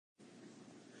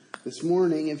This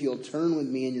morning, if you'll turn with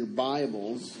me in your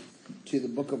Bibles to the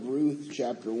book of Ruth,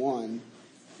 chapter 1.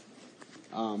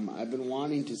 I've been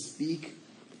wanting to speak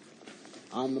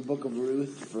on the book of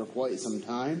Ruth for quite some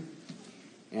time.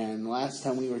 And last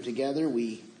time we were together,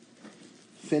 we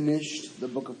finished the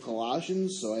book of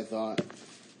Colossians. So I thought,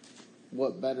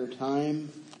 what better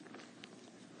time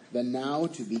than now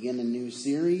to begin a new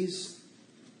series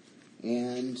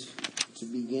and to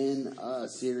begin a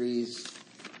series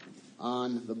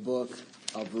on the book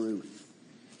of Ruth.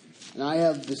 And I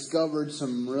have discovered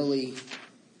some really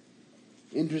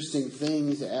interesting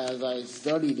things as I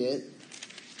studied it,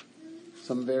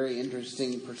 some very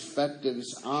interesting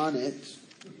perspectives on it.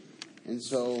 And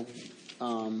so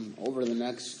over the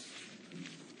next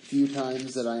few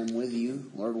times that I am with you,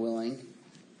 Lord willing,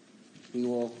 we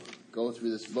will go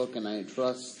through this book, and I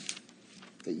trust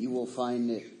that you will find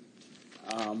it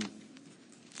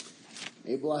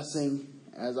a blessing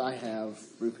as I have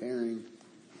preparing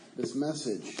this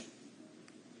message.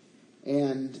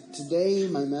 And today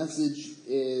my message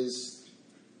is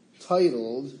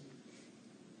titled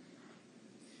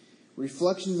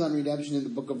Reflections on Redemption in the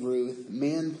Book of Ruth,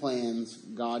 Man Plans,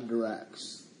 God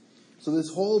Directs. So this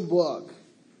whole book,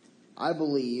 I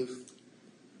believe,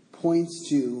 points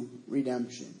to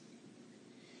redemption.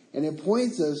 And it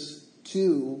points us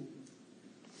to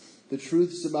the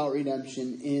truths about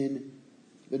redemption in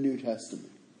the New Testament.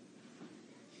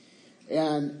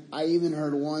 And I even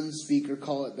heard one speaker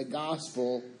call it the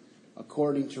gospel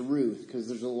according to Ruth, because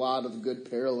there's a lot of good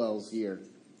parallels here.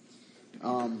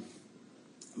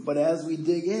 But as we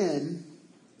dig in,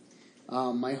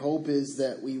 my hope is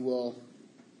that we will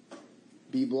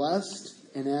be blessed,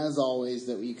 and as always,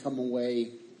 that we come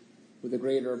away with a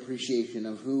greater appreciation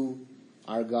of who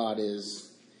our God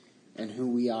is and who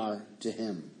we are to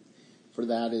Him. For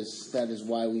that is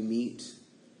why we meet.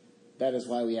 That is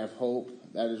why we have hope.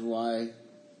 That is why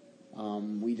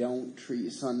we don't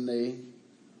treat Sunday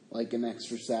like an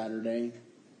extra Saturday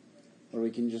where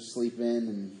we can just sleep in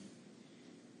and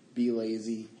be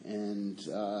lazy. And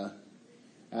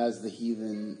as the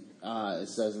heathen it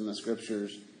says in the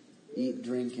scriptures, eat,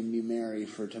 drink, and be merry,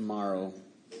 for tomorrow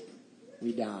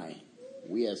we die.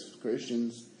 We as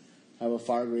Christians have a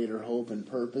far greater hope and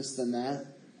purpose than that.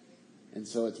 And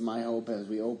so it's my hope as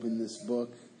we open this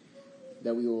book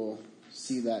that we will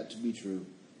see that to be true.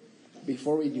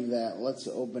 Before we do that, let's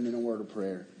open in a word of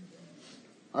prayer.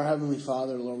 Our Heavenly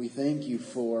Father, Lord, we thank you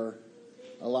for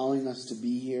allowing us to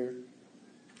be here.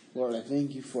 Lord, I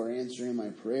thank you for answering my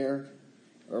prayer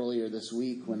earlier this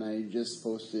week when I just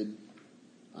posted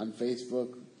on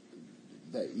Facebook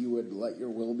that you would let your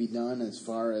will be done as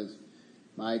far as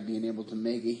my being able to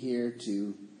make it here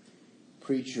to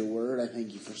preach your word. I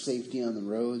thank you for safety on the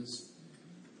roads.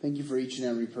 Thank you for each and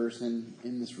every person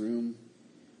in this room.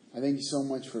 I thank you so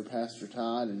much for Pastor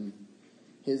Todd and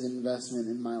his investment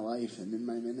in my life and in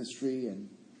my ministry, and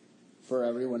for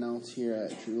everyone else here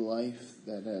at True Life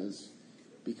that has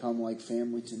become like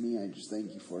family to me. I just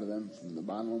thank you for them from the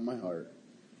bottom of my heart.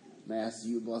 And I ask that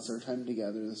you bless our time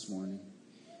together this morning.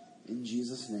 In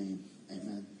Jesus' name,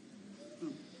 amen.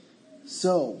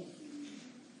 So,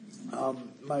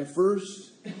 my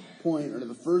first point, or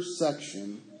the first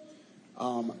section,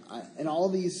 and all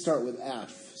these start with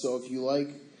F. So if you like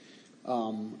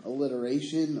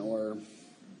alliteration or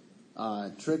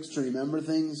tricks to remember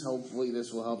things, hopefully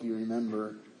this will help you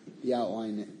remember the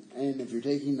outline. And if you're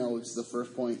taking notes, the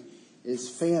first point is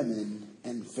famine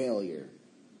and failure.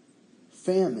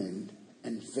 Famine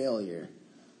and failure.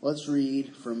 Let's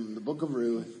read from the book of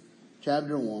Ruth,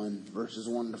 chapter 1, verses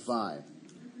 1 to 5.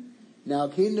 Now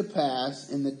it came to pass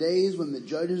in the days when the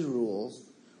judges ruled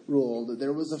that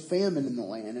there was a famine in the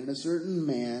land, and a certain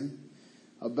man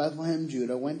of Bethlehem,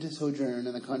 Judah, went to sojourn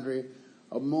in the country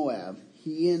of Moab,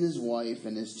 he and his wife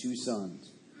and his 2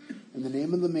 sons. And the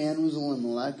name of the man was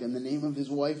Elimelech, and the name of his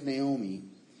wife Naomi,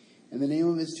 and the name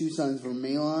of his 2 sons were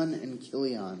Mahlon and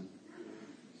Chilion,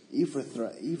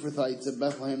 Ephrathites of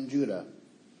Bethlehem, Judah.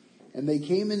 And they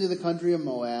came into the country of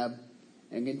Moab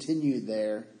and continued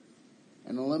there.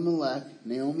 And Elimelech,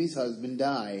 Naomi's husband,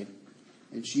 died,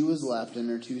 and she was left and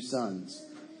her 2 sons.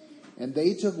 And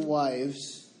they took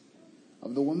wives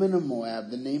of the women of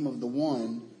Moab. The name of the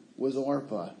one was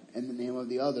Orpah, and the name of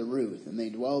the other Ruth. And they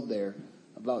dwelled there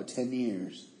about 10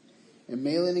 years. And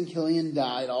Mahlon and Chilion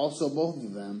died, also both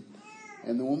of them.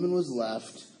 And the woman was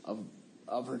left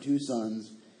of her 2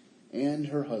 sons and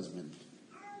her husband.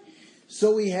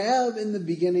 So we have in the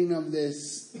beginning of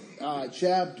this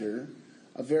chapter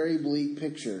a very bleak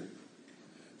picture.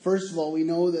 First of all, we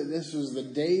know that this was the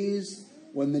days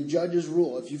when the judges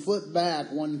rule. If you flip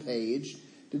back one page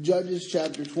to Judges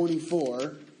chapter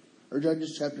 24, or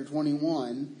Judges chapter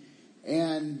 21,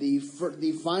 and the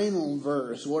final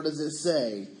verse, what does it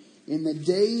say?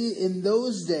 In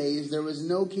those days there was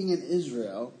no king in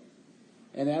Israel,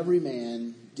 and every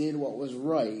man did what was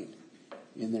right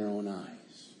in their own eyes.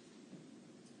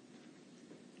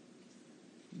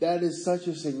 That is such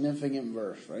a significant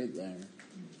verse right there.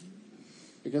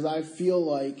 Because I feel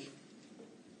like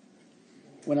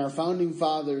when our founding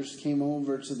fathers came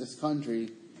over to this country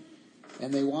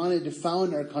and they wanted to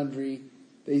found our country,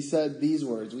 they said these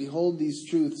words: "We hold these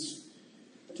truths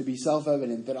to be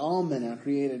self-evident, that all men are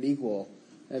created equal,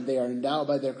 that they are endowed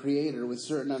by their Creator with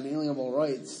certain unalienable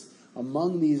rights.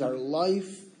 Among these are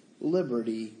life,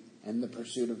 liberty, and the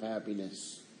pursuit of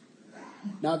happiness."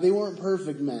 Now, they weren't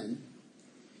perfect men.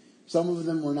 Some of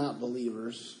them were not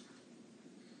believers.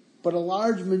 But a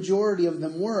large majority of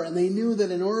them were. And they knew that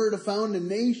in order to found a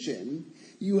nation,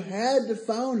 you had to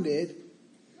found it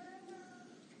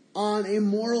on a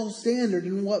moral standard.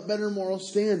 And what better moral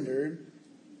standard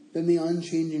than the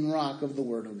unchanging rock of the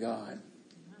Word of God?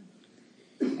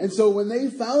 And so when they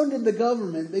founded the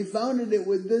government, they founded it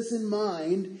with this in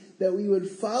mind, that we would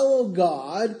follow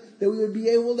God, that we would be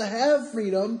able to have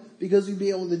freedom because we'd be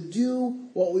able to do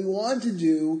what we want to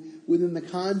do within the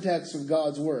context of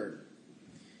God's Word.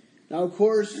 Now, of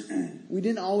course, we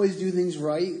didn't always do things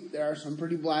right. There are some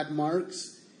pretty black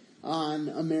marks on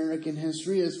American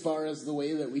history as far as the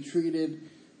way that we treated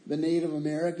the Native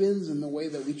Americans and the way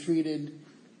that we treated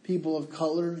people of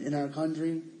color in our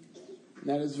country. And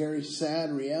that is a very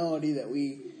sad reality that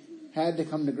we had to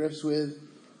come to grips with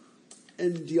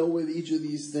and deal with each of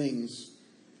these things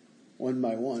one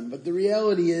by one. But the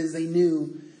reality is they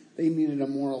knew they needed a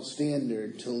moral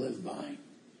standard to live by.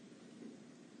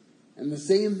 And the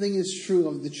same thing is true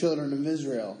of the children of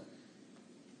Israel.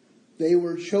 They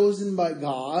were chosen by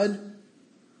God.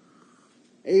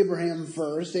 Abraham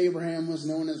first. Abraham was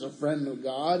known as a friend of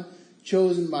God,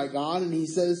 chosen by God. And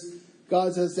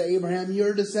God says to Abraham,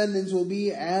 "Your descendants will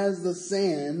be as the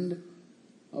sand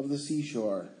of the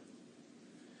seashore."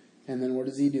 And then what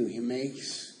does he do? He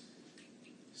makes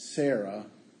Sarah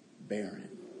barren.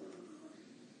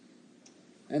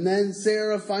 And then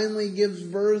Sarah finally gives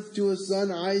birth to a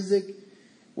son, Isaac,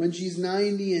 when she's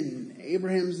 90 and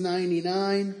Abraham's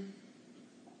 99.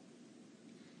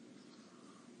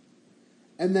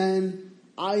 And then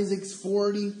Isaac's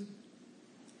 40.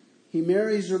 He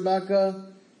marries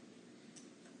Rebekah.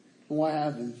 And what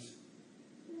happens?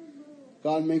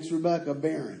 God makes Rebekah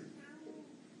barren.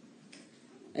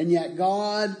 And yet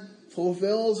God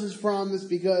fulfills His promise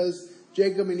because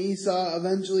Jacob and Esau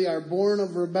eventually are born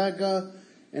of Rebekah.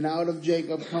 And out of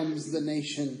Jacob comes the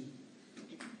nation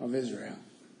of Israel,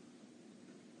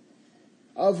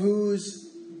 of whose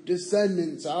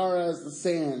descendants are as the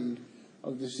sand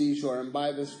of the seashore. And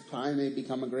by this time they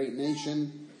become a great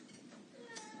nation.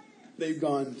 They've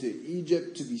gone to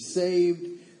Egypt to be saved.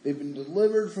 They've been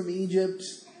delivered from Egypt.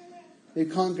 They've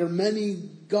conquered many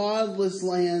godless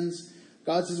lands.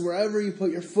 God says, wherever you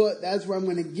put your foot, that's where I'm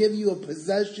going to give you a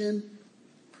possession.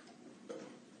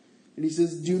 And He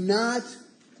says, do not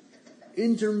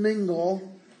intermingle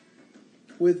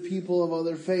with people of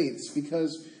other faiths,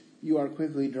 because you are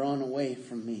quickly drawn away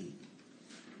from me.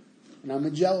 And I'm a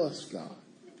jealous God.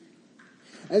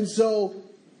 And so,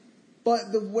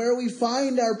 where we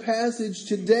find our passage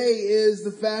today is,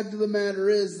 the fact of the matter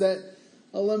is that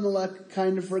Elimelech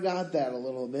kind of forgot that a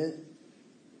little bit.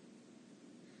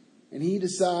 And he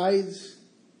decides,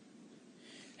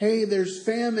 hey, there's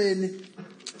famine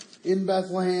in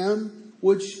Bethlehem,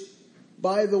 which,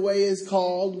 by the way, is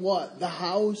called what? The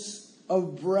house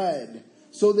of bread.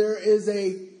 So there is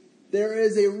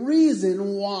a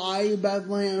reason why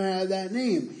Bethlehem had that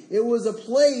name. It was a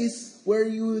place where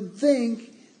you would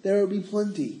think there would be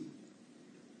plenty.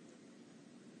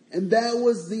 And that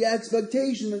was the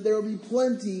expectation, that there would be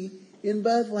plenty in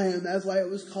Bethlehem. That's why it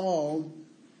was called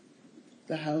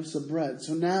the house of bread.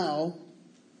 So now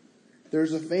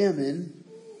there's a famine.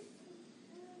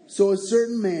 So a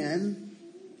certain man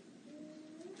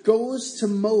goes to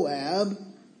Moab,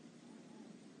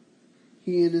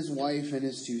 he and his wife and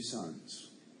his 2 sons.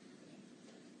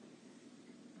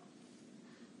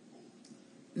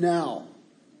 Now,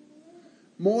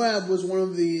 Moab was one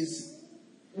of these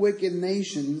wicked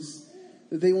nations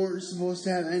that they weren't supposed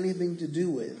to have anything to do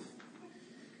with.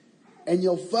 And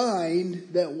you'll find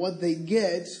that what they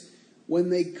get when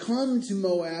they come to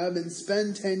Moab and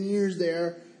spend 10 years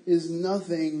there is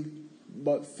nothing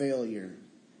but failure.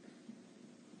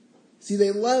 See,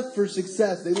 they left for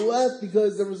success. They left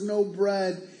because there was no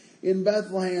bread in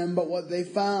Bethlehem, but what they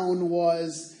found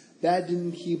was that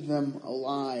didn't keep them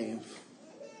alive.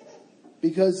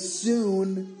 Because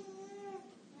soon,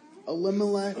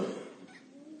 Elimelech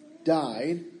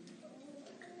died.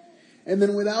 And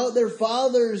then without their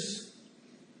father's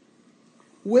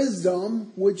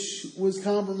wisdom, which was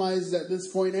compromised at this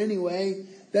point anyway,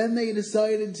 then they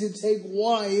decided to take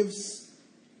wives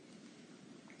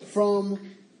from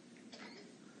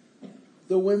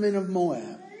the women of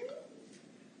Moab.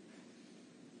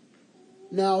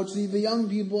 Now, to the young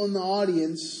people in the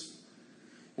audience,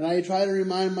 and I try to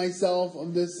remind myself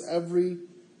of this every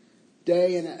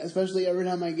day, and especially every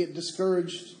time I get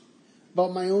discouraged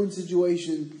about my own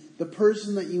situation, the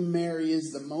person that you marry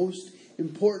is the most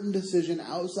important decision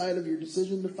outside of your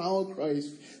decision to follow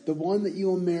Christ. The one that you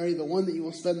will marry, the one that you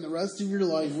will spend the rest of your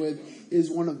life with, is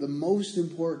one of the most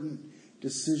important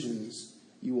decisions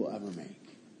you will ever make.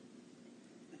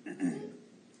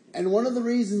 And one of the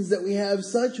reasons that we have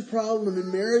such a problem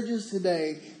in marriages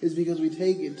today is because we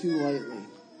take it too lightly.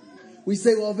 We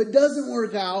say, well, if it doesn't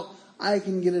work out, I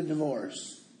can get a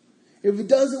divorce. If it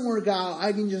doesn't work out,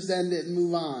 I can just end it and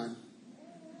move on.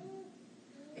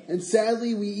 And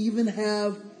sadly, we even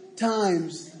have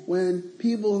times when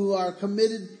people who are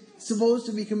committed, supposed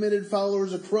to be committed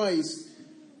followers of Christ,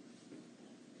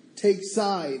 take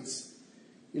sides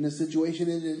in a situation,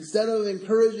 and instead of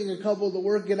encouraging a couple to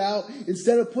work it out,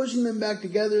 instead of pushing them back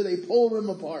together, they pull them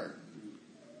apart.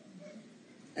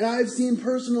 And I've seen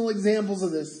personal examples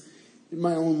of this in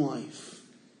my own life.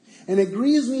 And it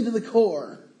grieves me to the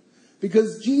core,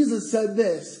 because Jesus said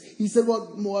this. He said,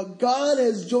 what God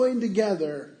has joined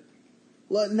together,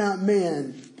 let not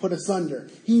man put asunder.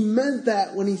 He meant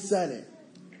that when he said it.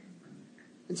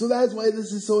 And so that's why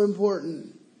this is so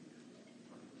important.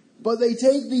 But they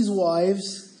take these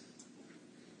wives,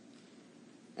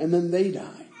 and then they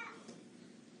die.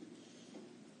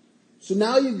 So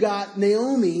now you've got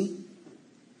Naomi,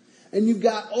 and you've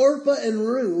got Orpah and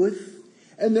Ruth,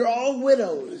 and they're all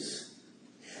widows.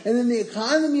 And in the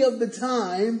economy of the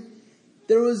time,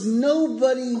 there was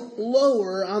nobody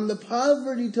lower on the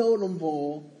poverty totem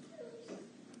pole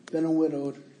than a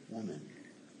widowed woman.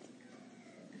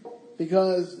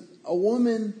 Because a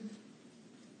woman,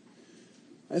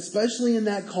 especially in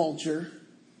that culture,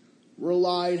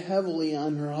 relied heavily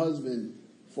on her husband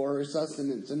for her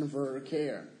sustenance and for her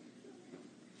care.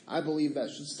 I believe that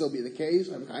should still be the case.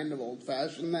 I'm kind of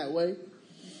old-fashioned that way.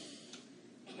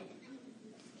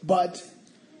 But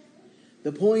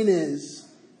the point is,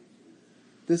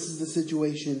 this is the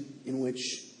situation in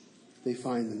which they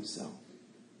find themselves.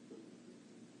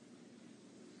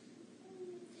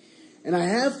 And I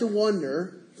have to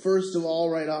wonder, first of all,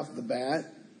 right off the bat,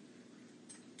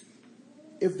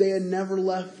 if they had never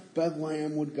left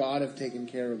Bethlehem, would God have taken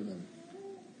care of them?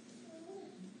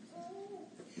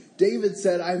 David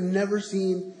said, I've never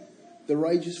seen the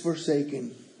righteous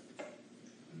forsaken,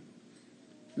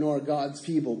 nor God's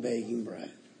people begging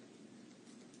bread.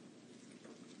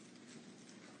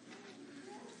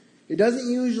 It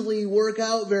doesn't usually work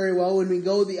out very well when we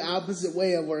go the opposite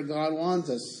way of where God wants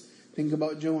us. Think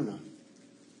about Jonah.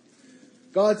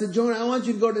 God said, Jonah, I want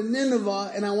you to go to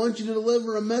Nineveh, and I want you to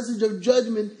deliver a message of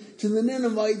judgment to the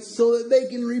Ninevites so that they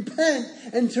can repent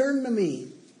and turn to me.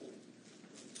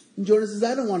 And Jonah says,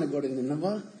 I don't want to go to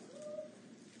Nineveh.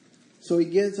 So he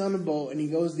gets on a boat, and he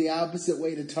goes the opposite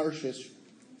way to Tarshish.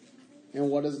 And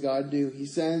what does God do? He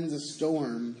sends a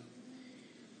storm.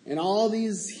 And all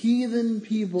these heathen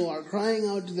people are crying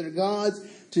out to their gods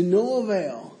to no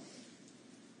avail.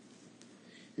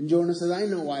 And Jonah says, I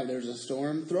know why there's a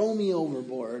storm. Throw me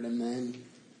overboard, and then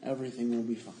everything will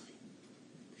be fine.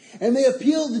 And they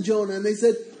appealed to Jonah, and they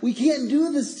said, we can't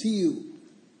do this to you.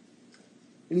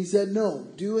 And he said, no,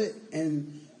 do it,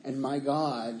 and my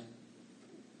God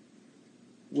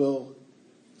will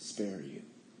spare you.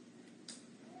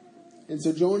 And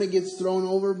so Jonah gets thrown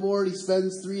overboard. He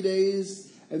spends 3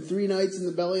 days and 3 nights in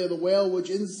the belly of the whale, which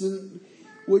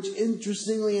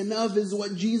interestingly enough is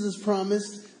what Jesus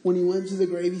promised when he went to the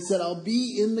grave. He said, I'll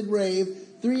be in the grave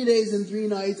 3 days and 3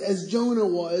 nights as Jonah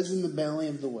was in the belly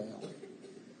of the whale.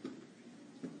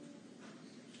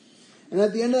 And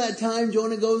at the end of that time,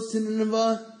 Jonah goes to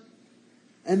Nineveh,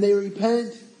 and they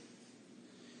repent.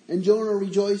 And Jonah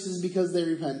rejoices because they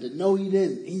repented. No, he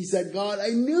didn't. He said, God, I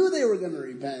knew they were going to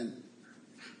repent.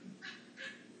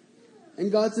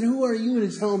 And God said, who are you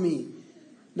to tell me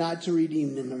not to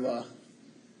redeem Nineveh?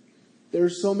 There are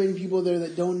so many people there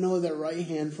that don't know their right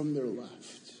hand from their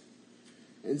left.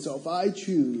 And so if I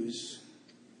choose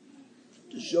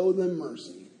to show them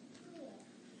mercy,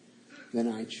 then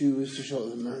I choose to show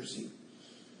them mercy.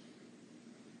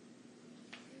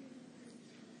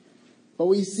 But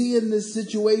we see in this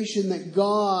situation that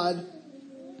God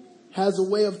has a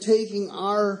way of taking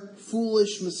our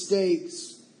foolish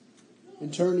mistakes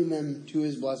and turning them to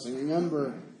His blessing.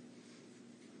 Remember,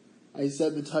 I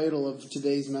said the title of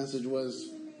today's message was,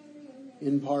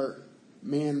 in part,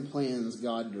 Man Plans,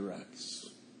 God Directs.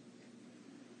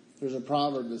 There's a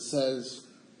proverb that says,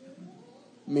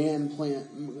 man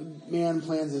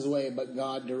plans his way, but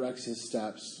God directs his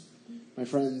steps. My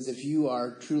friends, if you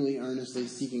are truly earnestly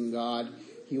seeking God,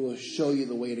 He will show you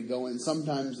the way to go. And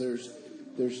sometimes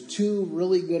there's two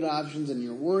really good options, and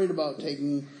you're worried about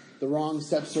taking the wrong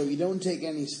step, so you don't take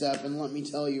any step. And let me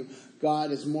tell you,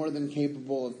 God is more than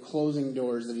capable of closing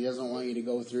doors that He doesn't want you to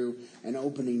go through and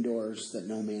opening doors that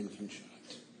no man can shut.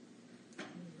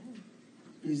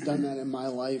 He's done that in my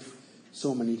life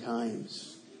so many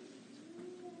times.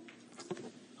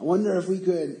 I wonder if we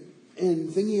could,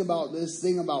 in thinking about this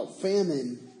thing about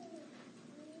famine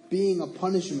being a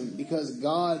punishment, because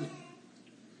God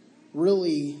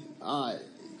really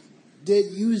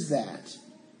did use that.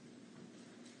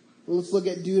 Let's look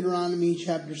at Deuteronomy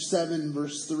chapter 7,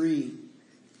 verse 3.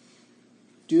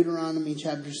 Deuteronomy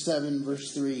chapter 7,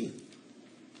 verse 3.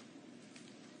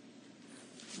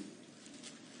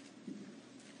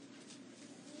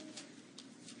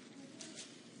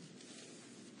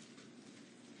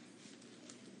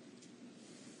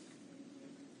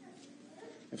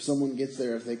 If someone gets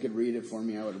there, if they could read it for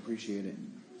me, I would appreciate it.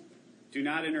 Do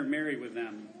not intermarry with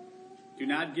them. Do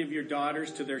not give your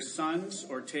daughters to their sons,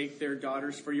 or take their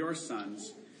daughters for your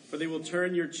sons, for they will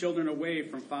turn your children away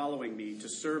from following me to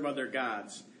serve other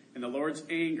gods, and the Lord's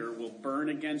anger will burn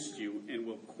against you and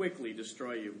will quickly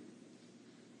destroy you.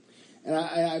 And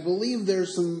I believe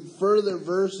there's some further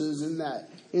verses in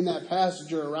that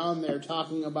passage or around there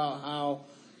talking about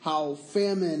how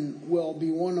famine will be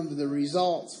one of the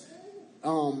results.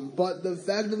 But the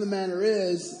fact of the matter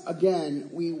is,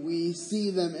 again, we see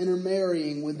them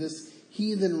intermarrying with this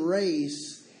heathen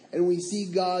race, and we see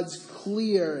God's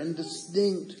clear and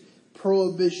distinct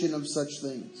prohibition of such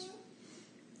things.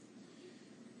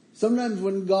 Sometimes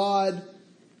when God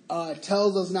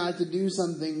tells us not to do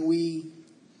something,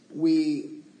 we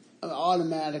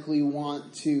automatically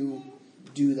want to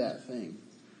do that thing.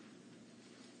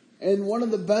 And one of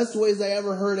the best ways I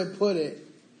ever heard it put it,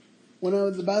 one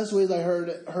of the best ways I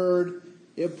heard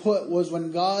it put was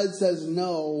when God says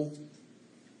no.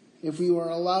 If we were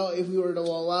to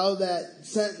allow that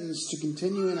sentence to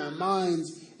continue in our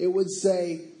minds, it would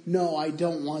say, "No, I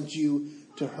don't want you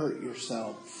to hurt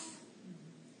yourself."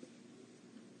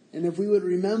 And if we would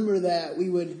remember that, we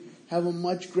would have a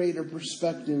much greater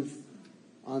perspective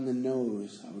on the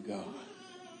no's of God.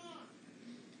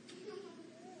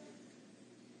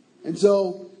 And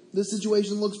so, this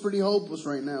situation looks pretty hopeless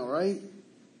right now, right?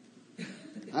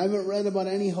 I haven't read about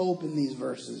any hope in these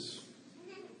verses.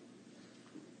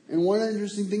 And one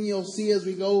interesting thing you'll see as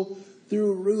we go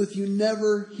through Ruth, you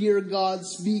never hear God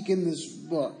speak in this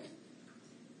book.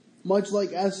 Much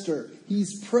like Esther,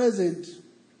 He's present,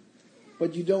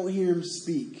 but you don't hear Him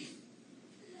speak.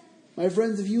 My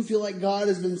friends, if you feel like God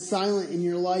has been silent in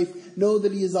your life, know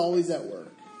that He is always at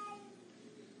work.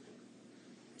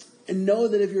 And know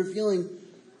that if you're feeling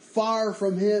far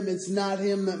from Him, it's not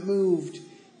Him that moved.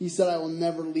 He said, "I will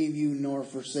never leave you nor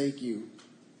forsake you."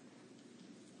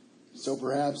 So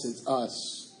perhaps it's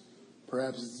us.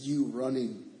 Perhaps it's you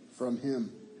running from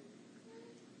Him.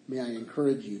 May I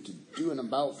encourage you to do an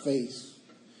about-face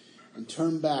and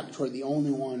turn back toward the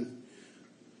only one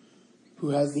who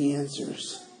has the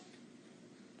answers.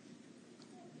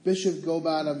 Bishop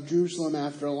Gobat of Jerusalem,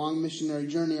 after a long missionary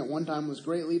journey, at one time was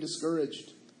greatly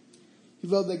discouraged. He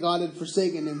felt that God had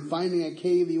forsaken him. Finding a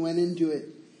cave, he went into it,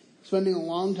 spending a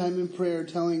long time in prayer,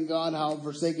 telling God how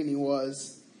forsaken he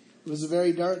was. It was a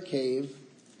very dark cave.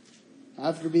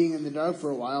 After being in the dark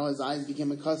for a while, his eyes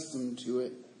became accustomed to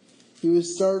it. He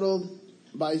was startled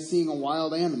by seeing a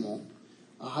wild animal,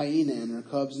 a hyena and her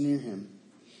cubs near him.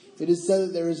 It is said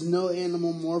that there is no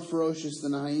animal more ferocious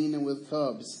than a hyena with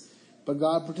cubs, but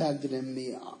God protected him.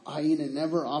 The hyena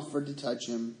never offered to touch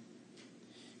him.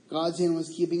 God's hand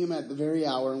was keeping him at the very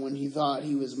hour when he thought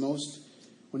he was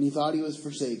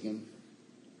forsaken.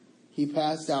 He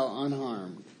passed out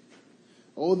unharmed.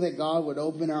 Oh, that God would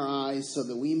open our eyes so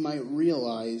that we might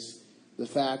realize the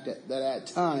fact that at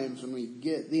times when we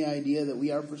get the idea that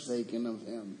we are forsaken of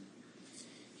Him,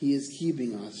 He is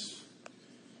keeping us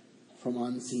from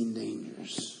unseen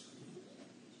dangers.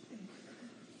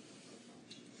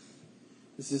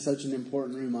 This is such an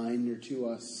important reminder to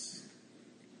us.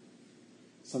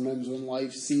 Sometimes when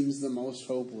life seems the most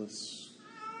hopeless,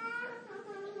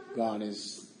 God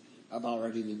is about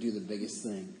ready to do the biggest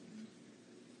thing.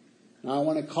 Now I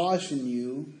want to caution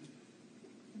you,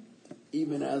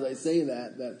 even as I say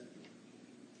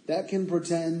that can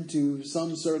pretend to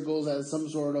some circles as some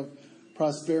sort of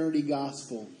prosperity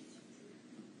gospel.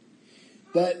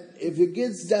 That if it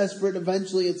gets desperate,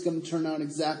 eventually it's going to turn out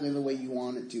exactly the way you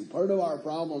want it to. Part of our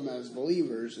problem as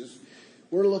believers is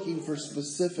we're looking for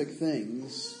specific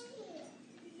things.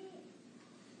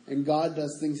 And God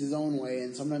does things His own way,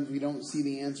 and sometimes we don't see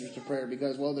the answers to prayer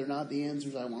because, well, they're not the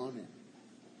answers I wanted.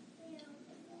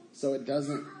 So it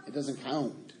doesn't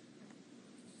count.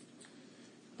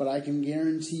 But I can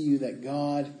guarantee you that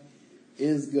God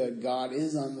is good. God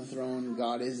is on the throne.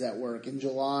 God is at work. In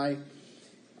July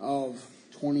of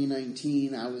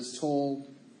 2019, I was told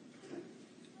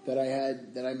that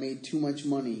I made too much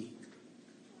money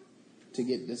to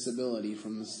get disability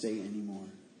from the state anymore.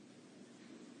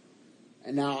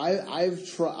 And now I've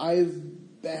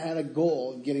had a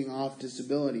goal of getting off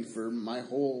disability for my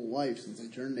whole life since I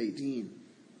turned 18.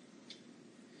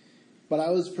 But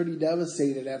I was pretty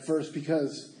devastated at first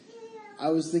because I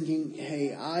was thinking,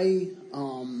 hey,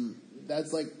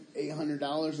 that's like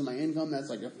 $800 of my income. That's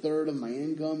like a third of my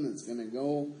income that's going to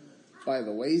go by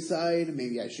the wayside.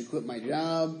 Maybe I should quit my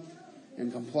job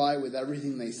and comply with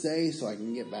everything they say so I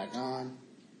can get back on.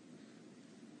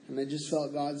 And I just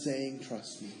felt God saying,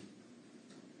 trust me.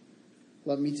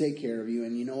 Let me take care of you.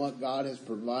 And you know what? God has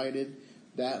provided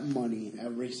that money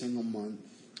every single month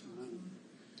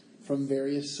from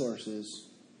various sources.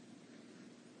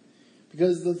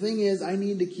 Because the thing is, I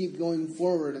need to keep going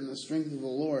forward in the strength of the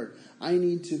Lord. I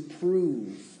need to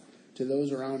prove to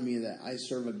those around me that I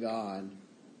serve a God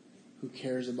who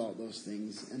cares about those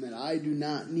things, and that I do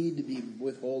not need to be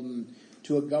withholden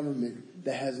to a government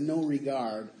that has no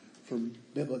regard for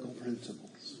biblical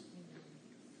principles.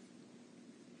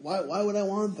 Why would I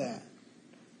want that?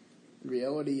 The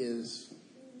reality is,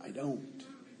 I don't.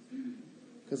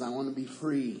 Because I want to be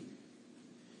free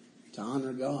to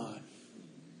honor God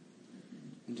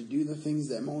and to do the things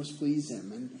that most please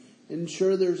Him. And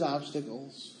sure, there's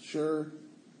obstacles. Sure,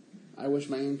 I wish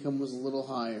my income was a little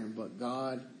higher, but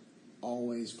God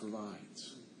always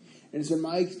provides. And it's been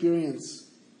my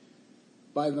experience,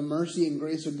 by the mercy and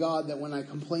grace of God, that when I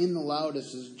complain the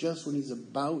loudest is just when He's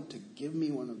about to give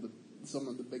me some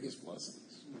of the biggest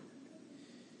blessings.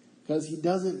 Because He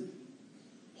doesn't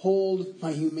hold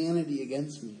my humanity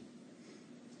against me.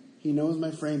 He knows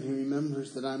my frame. He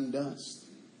remembers that I'm dust.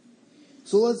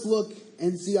 So let's look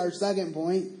and see our second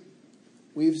point.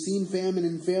 We've seen famine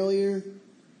and failure.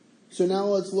 So now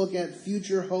let's look at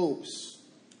future hopes.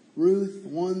 Ruth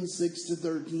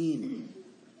 1:6-13.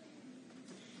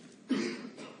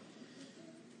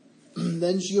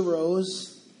 Then she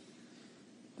arose,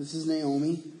 this is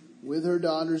Naomi, with her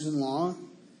daughters-in-law,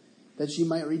 that she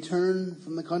might return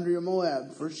from the country of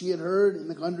Moab. For she had heard in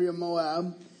the country of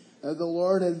Moab that the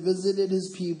Lord had visited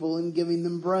His people in giving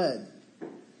them bread.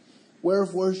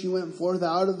 Wherefore she went forth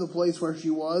out of the place where she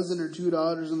was, and her 2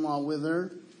 daughters-in-law with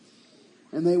her.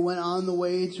 And they went on the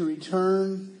way to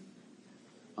return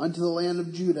unto the land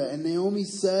of Judah. And Naomi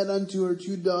said unto her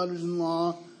 2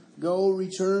 daughters-in-law, Go,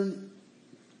 return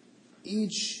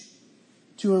each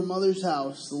to her mother's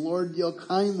house. The Lord deal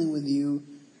kindly with you,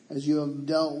 as you have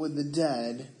dealt with the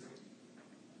dead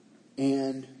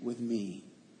and with me.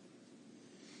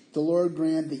 The Lord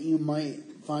grant that you might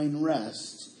find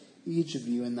rest, each of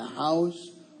you, in the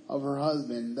house of her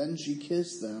husband. Then she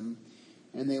kissed them,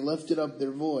 and they lifted up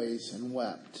their voice and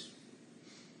wept.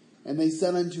 And they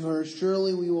said unto her,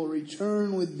 Surely we will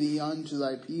return with thee unto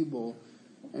thy people.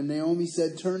 And Naomi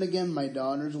said, Turn again, my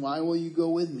daughters. Why will you go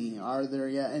with me? Are there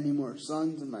yet any more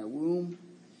sons in my womb,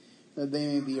 that they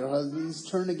may be your husbands?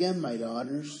 Turn again, my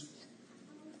daughters.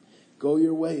 Go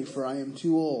your way, for I am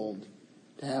too old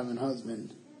to have an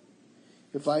husband.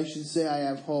 If I should say I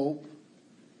have hope,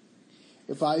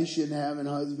 if I should have an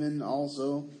husband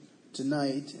also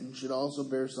tonight, and should also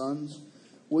bear sons,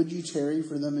 would you tarry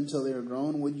for them until they are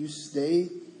grown? Would you stay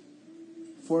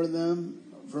for them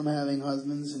from having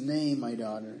husbands? Nay, my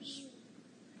daughters,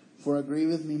 for it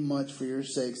grieveth me much for your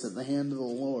sakes that the hand of the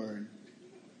Lord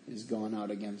is gone out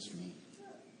against me.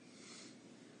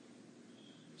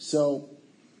 So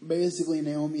basically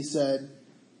Naomi said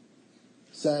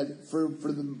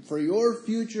for your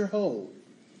future hope,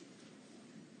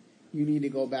 you need to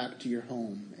go back to your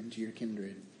home and to your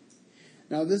kindred.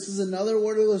 Now this is another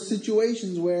one of those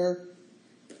situations where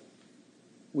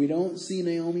we don't see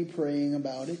Naomi praying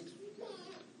about it.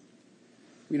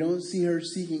 We don't see her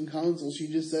seeking counsel. She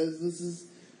just says,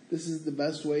 this is the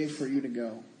best way for you to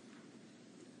go.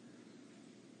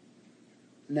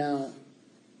 Now,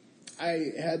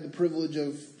 I had the privilege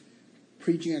of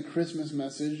preaching a Christmas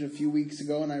message a few weeks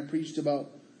ago, and I preached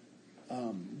about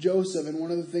Joseph. And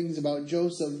one of the things about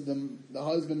Joseph, the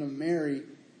husband of Mary,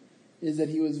 is that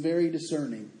he was very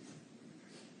discerning.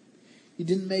 He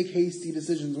didn't make hasty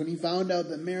decisions. When he found out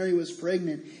that Mary was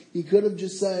pregnant, he could have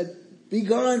just said, "Be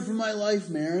gone from my life,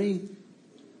 Mary."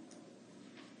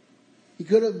 He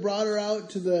could have brought her out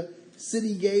to the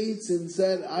city gates and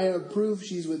said, "I have proof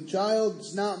she's with child.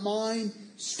 It's not mine.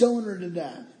 Stone her to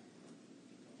death."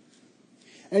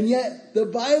 And yet, the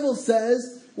Bible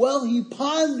says, well, he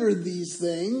pondered these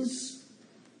things.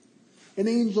 An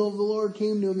angel of the Lord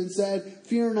came to him and said,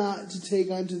 "Fear not to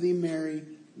take unto thee Mary,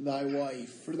 thy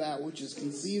wife, for that which is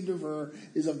conceived of her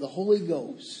is of the Holy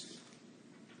Ghost.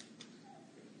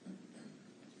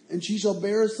 And she shall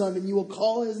bear a son, and you will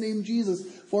call his name Jesus,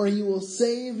 for he will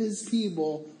save his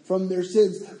people from their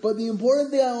sins." But the important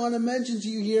thing I want to mention to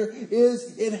you here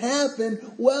is it happened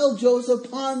while Joseph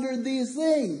pondered these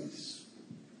things.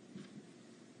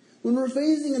 When we're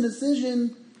facing a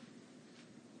decision,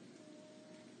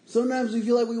 sometimes we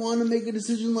feel like we want to make a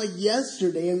decision like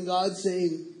yesterday, and God's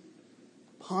saying,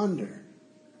 ponder.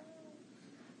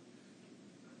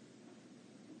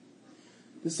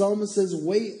 The psalmist says,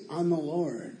 "Wait on the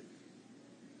Lord."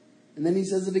 And then he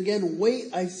says it again,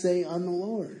 "Wait, I say, on the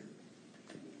Lord."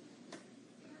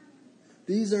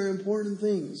 These are important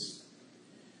things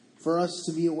for us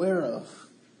to be aware of.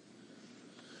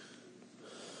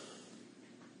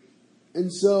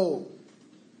 And so,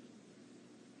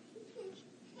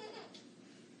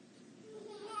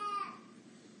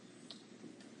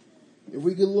 if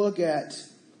we could look at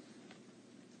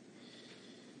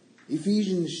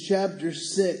Ephesians chapter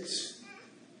 6,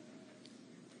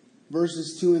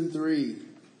 verses 2 and 3.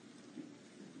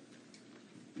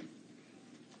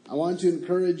 I want to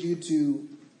encourage you to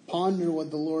ponder what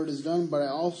the Lord has done, but I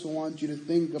also want you to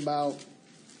think about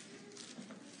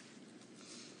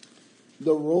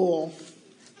the role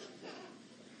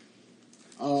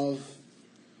of,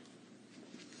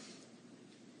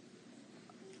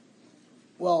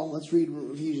 well, let's read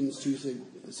Ephesians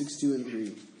 6, 2 and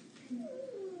 3.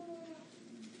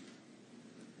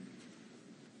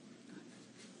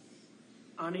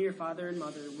 Honor your father and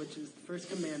mother, which is the first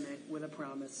commandment with a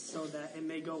promise, so that it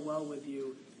may go well with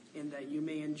you and that you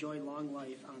may enjoy long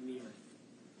life on the earth.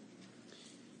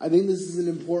 I think this is an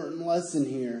important lesson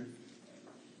here.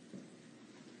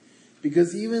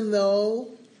 Because even though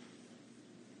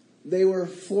they were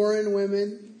foreign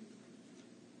women,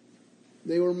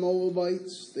 they were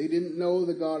Moabites, they didn't know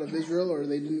the God of Israel, or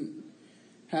they didn't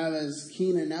have as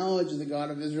keen a knowledge of the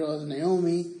God of Israel as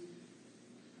Naomi,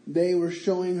 they were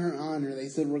showing her honor. They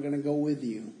said, "We're going to go with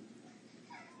you."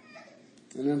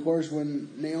 And of course, when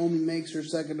Naomi makes her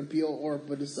second appeal,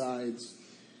 Orpah decides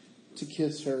to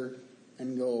kiss her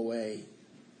and go away.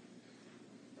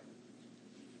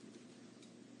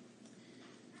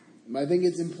 I think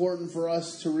it's important for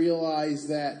us to realize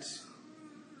that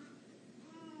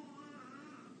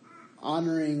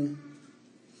honoring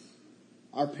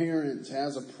our parents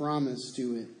has a promise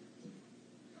to it.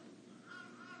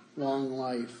 Long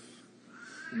life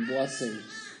and blessings.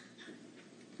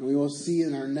 And we will see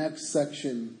in our next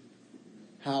section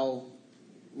how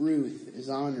Ruth is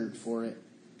honored for it.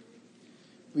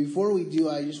 Before we do,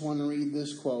 I just want to read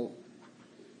this quote.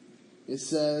 It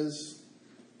says,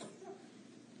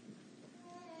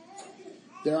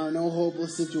 "There are no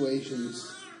hopeless situations.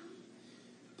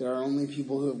 There are only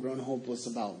people who have grown hopeless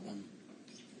about them."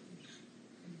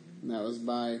 And that was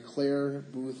by Claire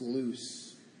Booth Luce.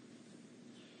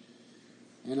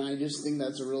 And I just think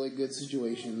that's a really good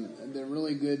situation. A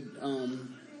really good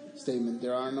statement.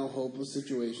 There are no hopeless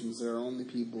situations. There are only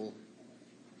people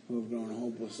who have grown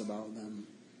hopeless about them.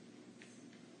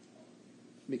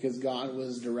 Because God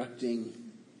was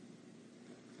directing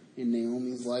in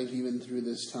Naomi's life even through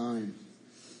this time.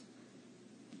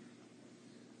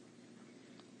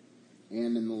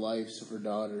 And in the lives of her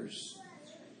daughters.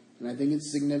 And I think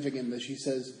it's significant that she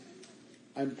says,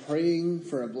 "I'm praying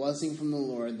for a blessing from the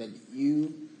Lord that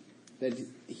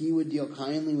He would deal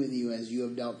kindly with you as you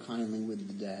have dealt kindly with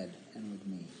the dead and with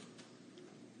me."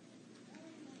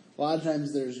 A lot of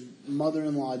times there's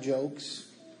mother-in-law jokes.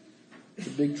 It's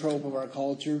a big trope of our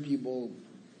culture, people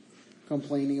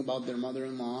complaining about their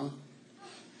mother-in-law.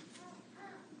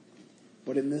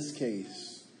 But in this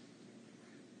case,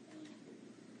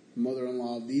 the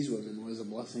mother-in-law of these women was a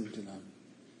blessing to them.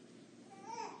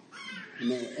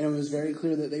 And it was very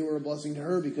clear that they were a blessing to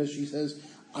her, because she says,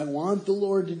 "I want the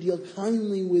Lord to deal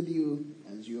kindly with you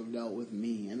as you have dealt with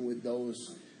me and with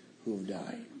those who have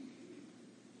died."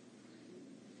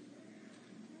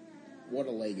 What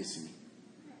a legacy.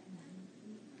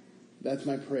 That's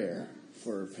my prayer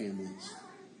for families.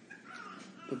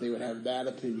 That they would have that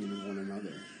opinion of one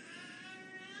another.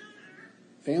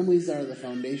 Families are the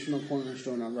foundational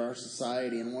cornerstone of our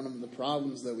society, and one of the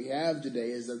problems that we have today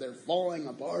is that they're falling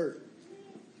apart.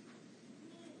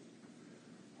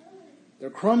 They're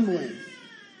crumbling.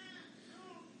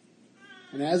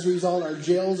 And as a result, our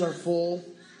jails are full.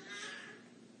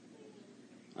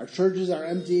 Our churches are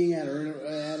emptying at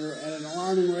an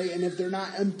alarming rate. And if they're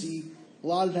not empty, a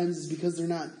lot of times it's because they're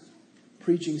not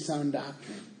preaching sound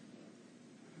doctrine.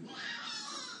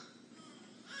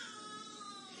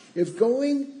 If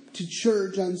going to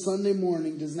church on Sunday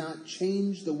morning does not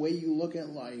change the way you look at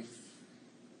life,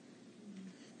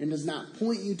 and does not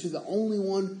point you to the only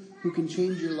one who can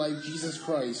change your life, Jesus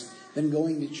Christ, then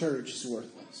going to church is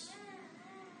worthless.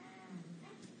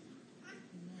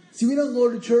 See, we don't go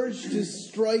to church to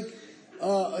strike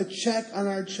a check on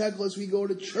our checklist. We go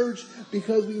to church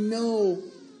because we know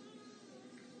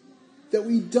that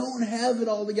we don't have it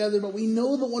all together, but we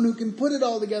know the one who can put it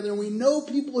all together, and we know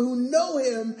people who know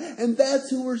him, and that's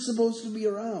who we're supposed to be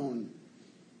around.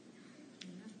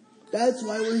 That's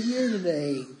why we're here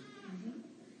today.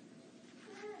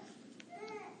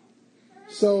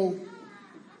 So,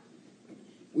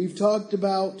 we've talked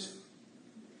about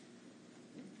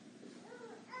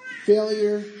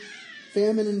failure,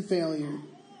 famine and failure.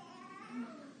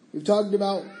 We've talked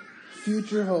about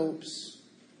future hopes.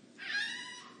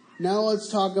 Now let's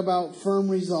talk about firm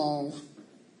resolve.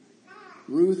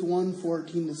 Ruth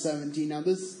 1:14-17. Now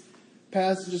this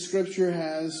passage of Scripture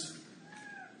has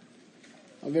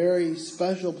a very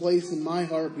special place in my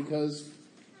heart because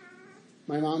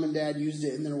my mom and dad used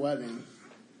it in their wedding.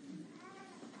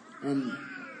 And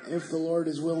if the Lord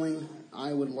is willing,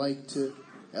 I would like to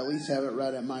at least have it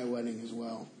read at my wedding as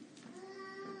well.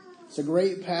 It's a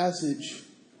great passage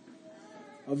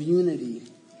of unity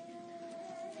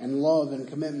and love and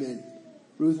commitment.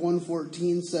 Ruth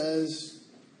 1:14 says,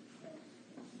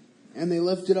 "And they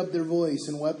lifted up their voice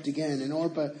and wept again. And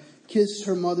Orpah kissed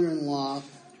her mother-in-law,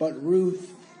 but Ruth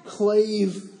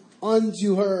clave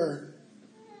unto her."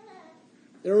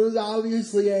 There was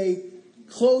obviously a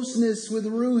closeness with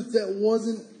Ruth that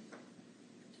wasn't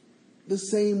the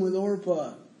same with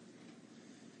Orpah.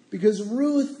 Because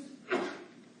Ruth,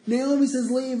 Naomi says,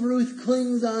 leave, Ruth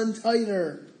clings on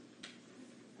tighter.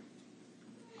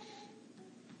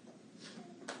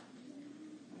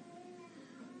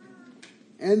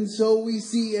 And so we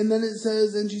see, and then it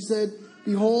says, and she said,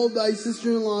 "Behold, thy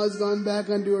sister-in-law is gone back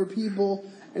unto her people,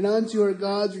 and unto her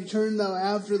gods. Return thou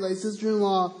after thy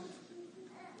sister-in-law."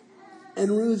 And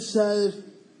Ruth said,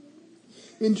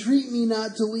 "Entreat me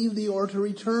not to leave thee, or to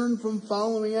return from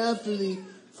following after thee.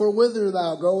 For whither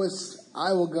thou goest,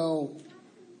 I will go.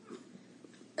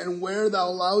 And where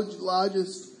thou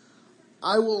lodgest,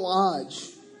 I will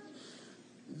lodge.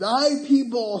 Thy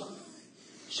people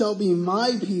shall be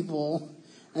my people,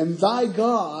 and thy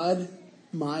God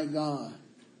my God.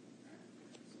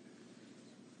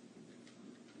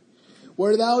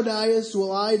 Where thou diest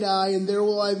will I die, and there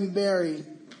will I be buried.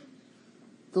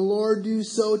 The Lord do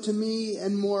so to me,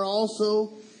 and more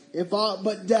also, if aught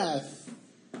but death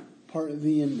part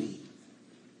thee and me."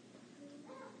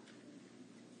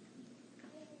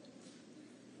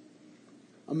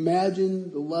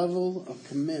 Imagine the level of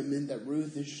commitment that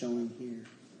Ruth is showing here.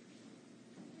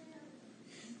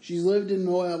 She's lived in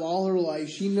Moab all her life.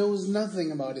 She knows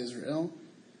nothing about Israel.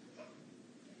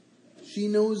 She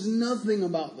knows nothing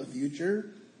about the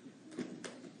future.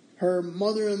 Her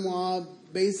mother-in-law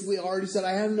basically already said,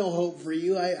 "I have no hope for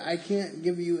you. I can't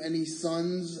give you any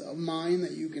sons of mine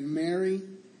that you can marry.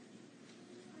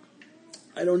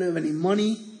 I don't have any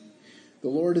money. The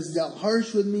Lord has dealt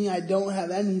harsh with me. I don't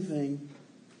have anything."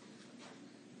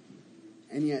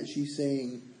 And yet she's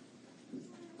saying,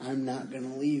 "I'm not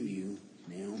going to leave you,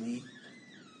 Naomi."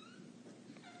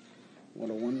 What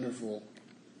a wonderful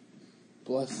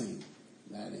blessing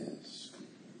that is.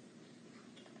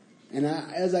 And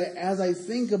as I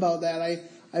think about that,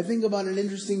 I think about an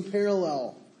interesting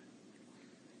parallel.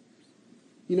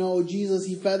 You know, Jesus,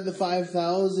 he fed the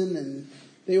 5,000, and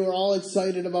they were all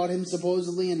excited about him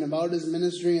supposedly and about his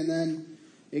ministry, and then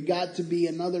it got to be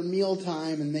another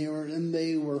mealtime, and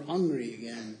they were hungry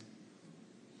again.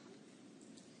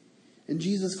 And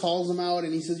Jesus calls them out,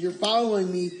 and he says, "You're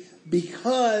following me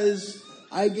because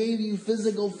I gave you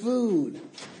physical food.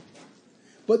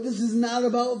 But this is not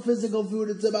about physical food.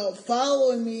 It's about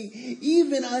following me,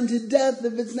 even unto death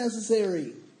if it's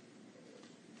necessary."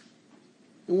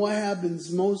 And what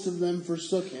happens? Most of them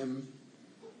forsook him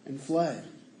and fled.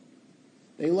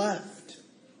 They left.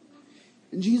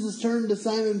 And Jesus turned to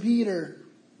Simon Peter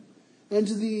and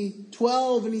to the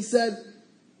 12, and he said,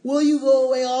 "Will you go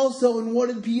away also?" And what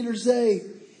did Peter say?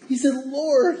 He said,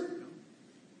 "Lord,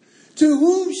 to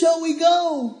whom shall we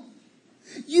go?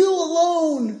 You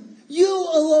alone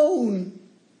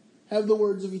have the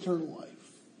words of eternal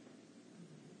life."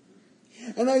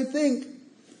 And I think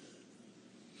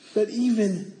that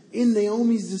even in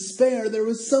Naomi's despair, there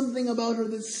was something about her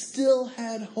that still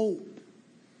had hope.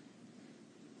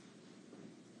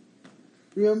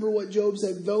 Remember what Job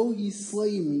said, though he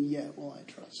slay me, yet will I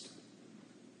trust him.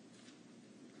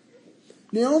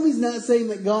 Naomi's not saying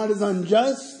that God is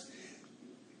unjust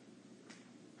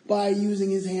by using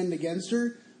his hand against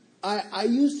her. I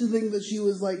used to think that she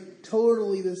was like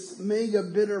totally this mega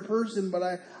bitter person, but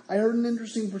I heard an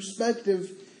interesting perspective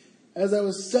as I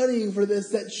was studying for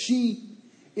this, that she,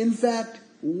 in fact,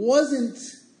 wasn't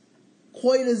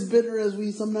quite as bitter as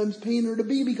we sometimes paint her to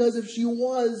be, because if she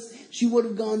was, she would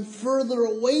have gone further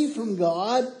away from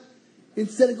God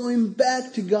instead of going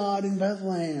back to God in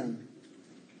Bethlehem.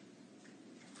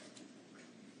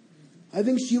 I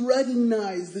think she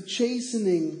recognized the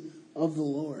chastening of the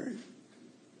Lord.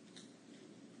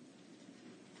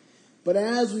 But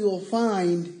as we will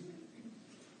find,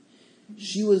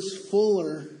 she was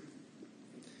fuller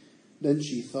than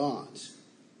she thought.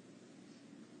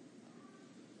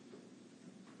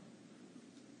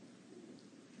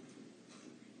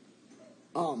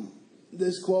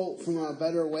 This quote from A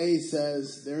Better Way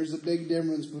says, "There's a big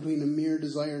difference between a mere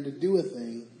desire to do a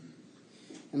thing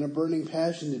and a burning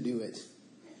passion to do it.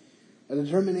 A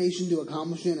determination to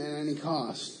accomplish it at any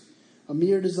cost. A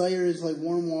mere desire is like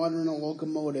warm water in a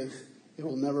locomotive. It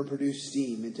will never produce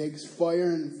steam. It takes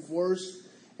fire and force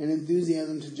and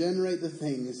enthusiasm to generate the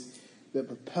things that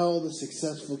propel the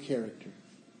successful character."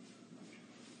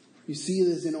 You see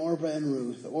this in Orpah and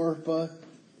Ruth. Orpah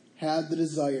had the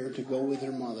desire to go with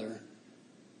her mother-in-law.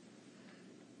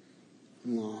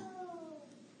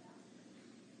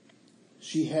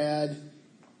 She had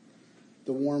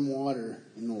the warm water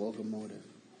in the locomotive.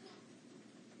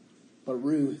 But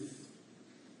Ruth,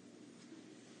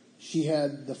 she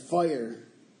had the fire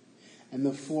and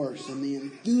the force and the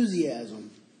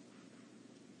enthusiasm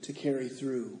to carry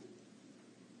through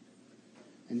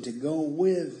and to go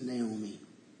with Naomi.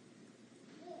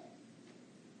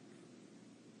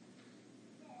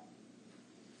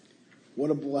 What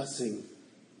a blessing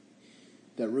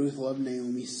that Ruth loved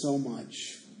Naomi so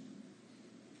much.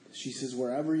 She says,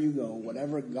 wherever you go,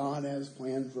 whatever God has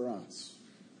planned for us,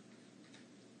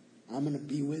 I'm going to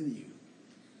be with you.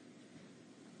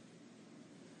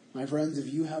 My friends,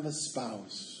 if you have a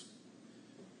spouse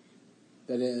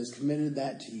that has committed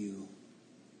that to you,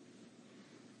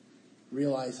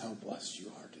 realize how blessed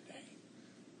you are today.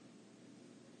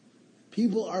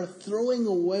 People are throwing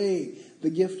away the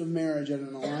gift of marriage at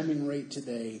an alarming rate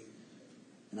today.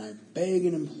 And I beg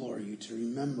and implore you to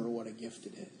remember what a gift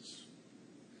it is.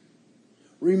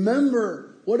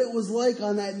 Remember what it was like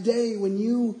on that day when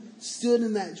you stood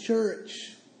in that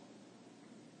church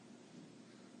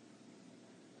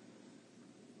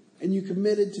and you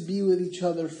committed to be with each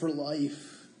other for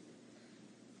life.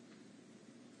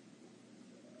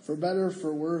 For better,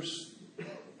 for worse,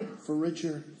 for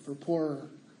richer, for poorer.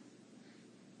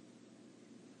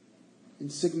 In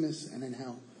sickness and in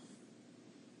health.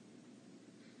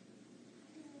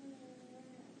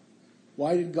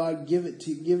 Why did God give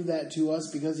that to us?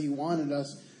 Because He wanted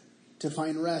us to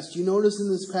find rest. You notice in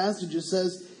this passage it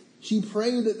says she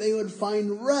prayed that they would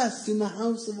find rest in the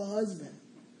house of a husband.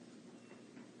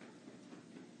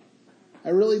 I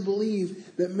really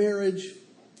believe that marriage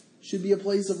should be a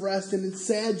place of rest, and it's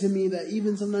sad to me that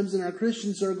even sometimes in our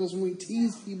Christian circles when we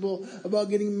tease people about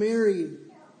getting married,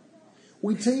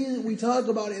 we talk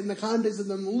about it in the context of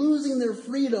them losing their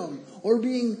freedom or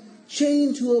being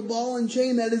chained to a ball and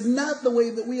chain. That is not the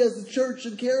way that we as a church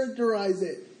should characterize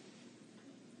it.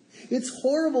 It's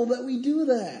horrible that we do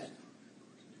that.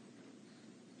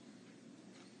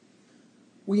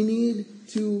 We need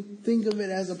to think of it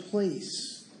as a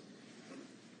place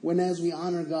when, as we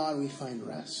honor God, we find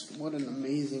rest. What an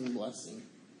amazing blessing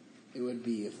it would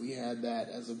be if we had that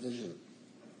as a vision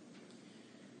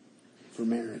for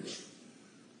marriage.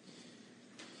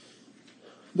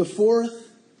 The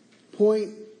fourth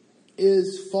point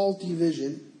is faulty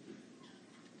vision.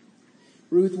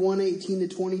 Ruth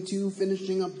 1:18-22,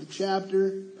 finishing up the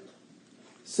chapter,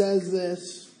 says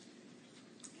this.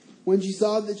 When she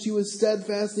saw that she was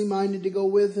steadfastly minded to go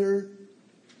with her,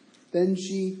 then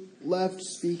she left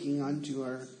speaking unto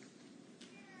her.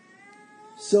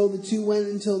 So the two went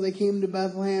until they came to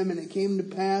Bethlehem, and it came to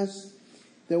pass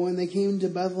that when they came to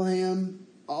Bethlehem,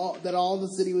 all the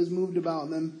city was moved about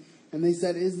them. And they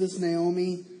said, Is this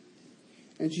Naomi?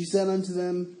 And she said unto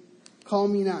them, Call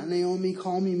me not Naomi,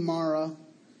 call me Mara.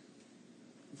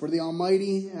 For the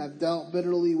Almighty hath dealt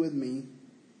bitterly with me.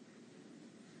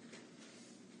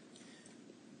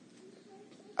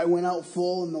 I went out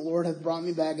full, and the Lord hath brought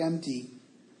me back empty.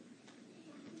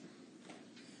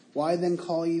 Why then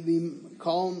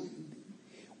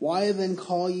Why then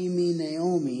call ye me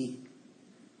Naomi,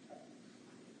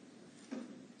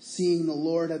 seeing the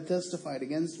Lord hath testified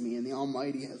against me, and the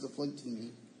Almighty has afflicted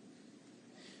me?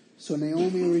 So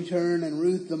Naomi returned, and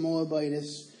Ruth the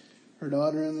Moabitess, her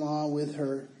daughter-in-law, with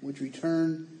her, which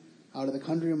returned out of the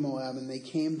country of Moab, and they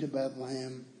came to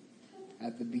Bethlehem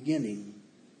at the beginning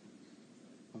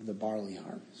of the barley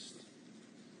harvest.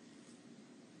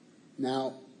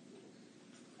 Now,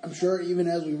 I'm sure even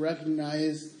as we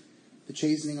recognize the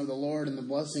chastening of the Lord and the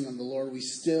blessing of the Lord, we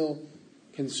still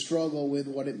can struggle with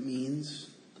what it means.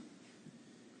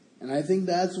 And I think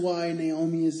that's why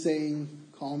Naomi is saying,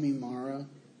 call me Mara.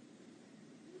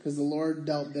 Because the Lord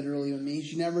dealt bitterly with me.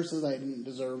 She never says I didn't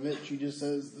deserve it. She just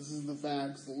says, this is the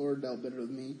facts. The Lord dealt bitter with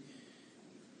me.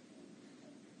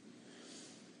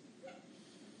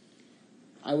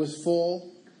 I was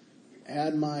full. I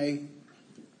had my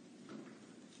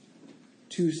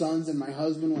 2 sons and my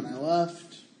husband when I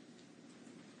left.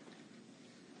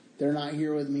 They're not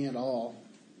here with me at all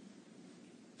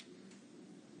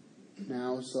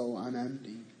now, so I'm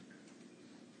empty.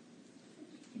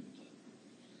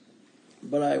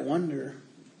 But I wonder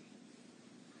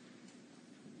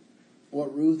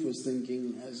what Ruth was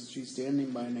thinking as she's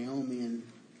standing by Naomi. And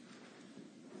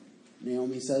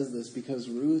Naomi says this because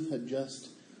Ruth had just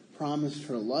promised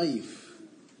her life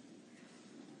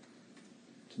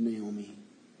to Naomi.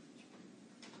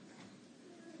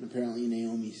 And apparently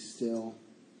Naomi still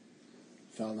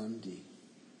felt empty.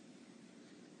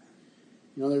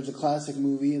 You know, there's a classic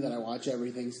movie that I watch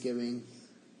every Thanksgiving.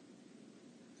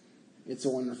 It's a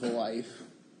Wonderful Life.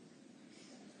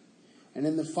 And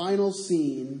in the final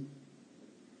scene,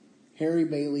 Harry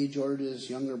Bailey, George's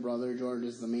younger brother, George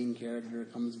is the main character,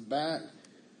 comes back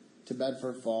to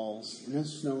Bedford Falls in a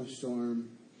snowstorm.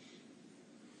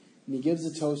 And he gives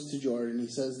a toast to George, and he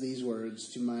says these words,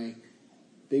 to my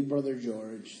big brother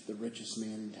George, the richest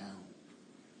man in town.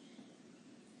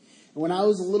 And when I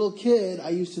was a little kid, I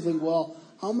used to think, well,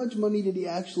 how much money did he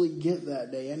actually get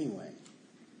that day anyway?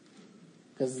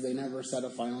 Because they never set a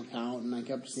final count, and I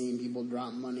kept seeing people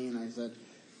drop money, and I said,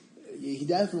 he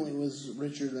definitely was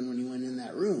richer than when he went in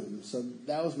that room. So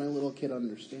that was my little kid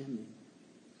understanding.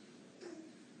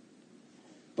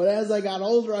 But as I got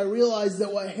older, I realized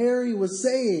that what Harry was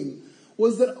saying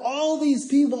was that all these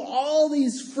people, all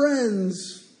these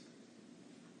friends,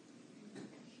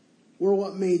 were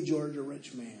what made George a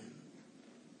rich man.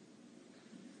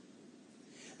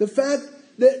 The fact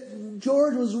that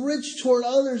George was rich toward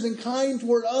others and kind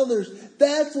toward others,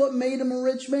 that's what made him a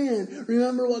rich man.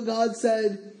 Remember what God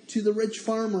said to the rich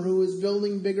farmer who was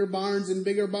building bigger barns and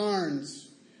bigger barns.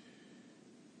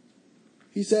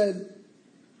 He said,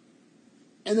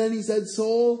 and then he said,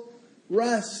 soul,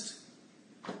 rest.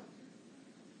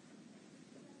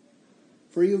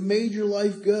 For you have made your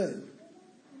life good.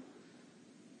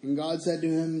 And God said to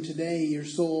him, today your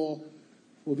soul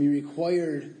will be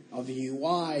required of you.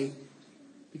 Why?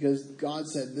 Because God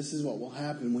said this is what will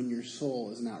happen when your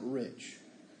soul is not rich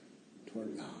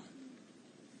toward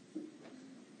God.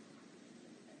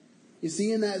 You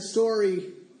see, in that story,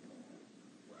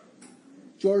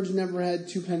 George never had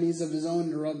 2 pennies of his own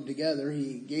to rub together.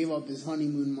 He gave up his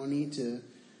honeymoon money to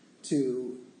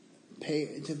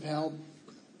help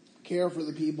care for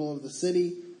the people of the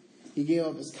city. He gave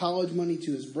up his college money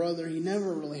to his brother. He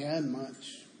never really had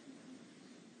much.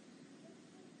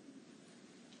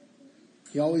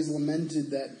 He always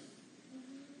lamented that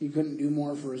he couldn't do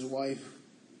more for his wife.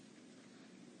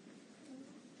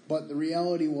 But the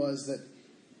reality was that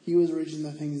he was rich in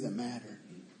the things that mattered.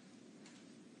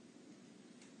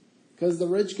 Because the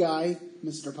rich guy,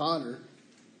 Mr. Potter,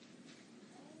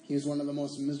 he was one of the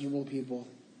most miserable people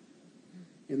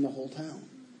in the whole town.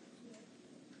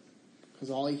 Because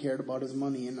all he cared about is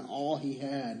money, and all he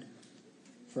had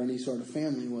for any sort of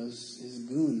family was his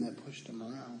goon that pushed him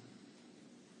around.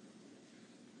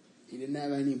 He didn't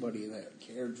have anybody that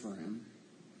cared for him.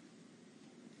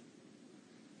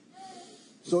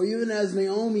 So even as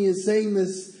Naomi is saying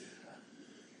this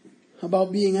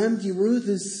about being empty, Ruth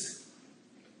is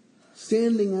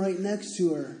standing right next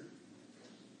to her.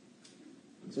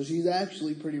 So she's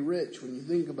actually pretty rich when you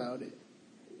think about it.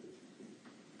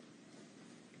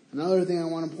 Another thing I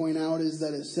want to point out is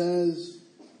that it says,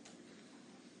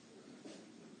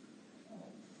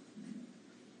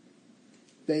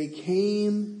 they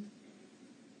came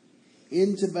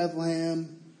into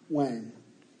Bethlehem when?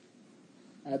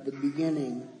 At the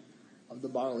beginning of the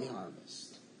barley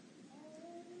harvest.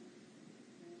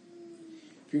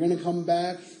 If you're going to come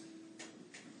back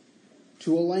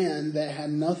to a land that had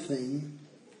nothing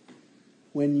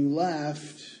when you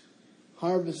left,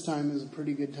 harvest time is a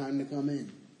pretty good time to come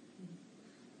in.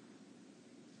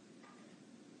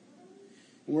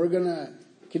 We're going to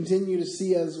continue to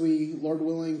see, as we, Lord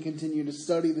willing, continue to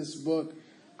study this book,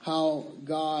 how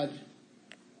God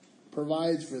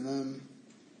provides for them,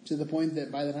 to the point that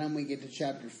by the time we get to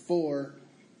chapter 4,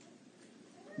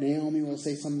 Naomi will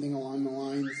say something along the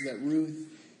lines that Ruth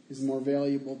is more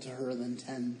valuable to her than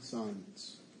 10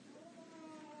 sons.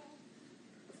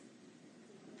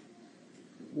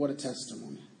 What a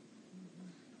testimony.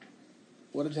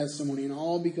 What a testimony. And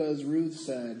all because Ruth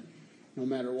said, no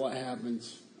matter what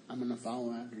happens, I'm going to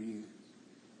follow after you.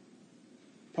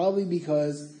 Probably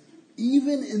because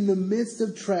even in the midst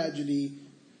of tragedy,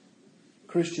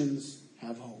 Christians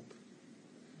have hope.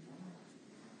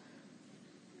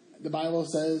 The Bible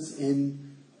says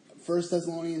in 1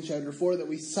 Thessalonians chapter 4 that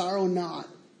we sorrow not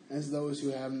as those who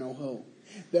have no hope.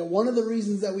 That one of the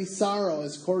reasons that we sorrow,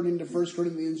 as according to 1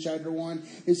 Corinthians chapter 1,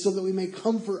 is so that we may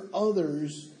comfort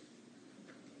others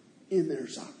in their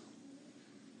sorrow.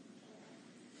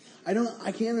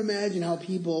 I can't imagine how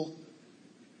people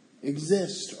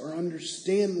exist or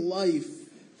understand life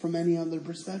from any other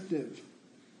perspective.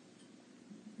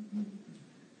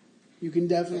 You can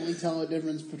definitely tell a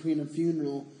difference between a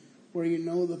funeral where you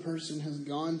know the person has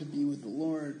gone to be with the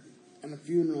Lord and a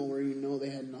funeral where you know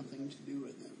they had nothing to do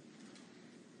with Him.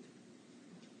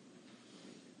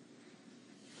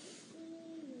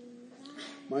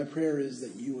 My prayer is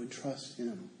that you would trust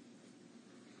Him.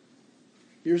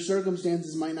 Your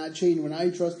circumstances might not change. When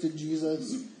I trusted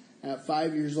Jesus at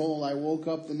 5 years old, I woke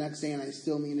up the next day and I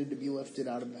still needed to be lifted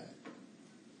out of bed.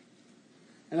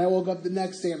 And I woke up the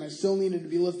next day and I still needed to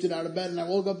be lifted out of bed. And I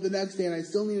woke up the next day and I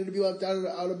still needed to be lifted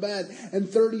out of bed. And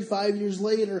 35 years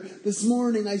later, this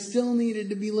morning, I still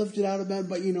needed to be lifted out of bed.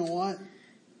 But you know what?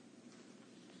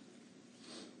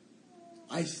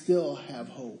 I still have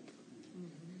hope.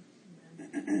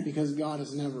 Because God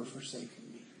has never forsaken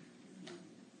me.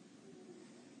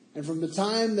 And from the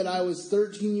time that I was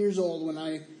 13 years old, when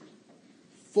I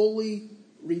fully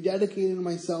rededicated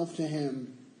myself to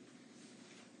Him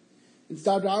and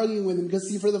stopped arguing with Him, because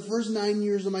see, for the first 9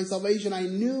 years of my salvation, I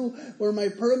knew where my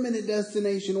permanent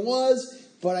destination was,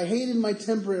 but I hated my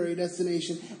temporary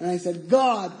destination. And I said,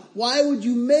 God, why would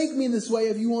you make me this way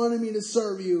if you wanted me to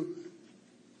serve you?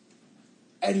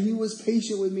 And He was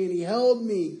patient with me and He held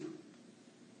me.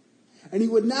 And He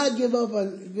would not give up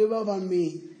on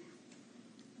me.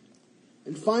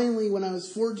 And finally, when I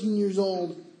was 14 years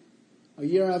old, a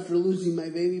year after losing my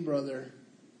baby brother,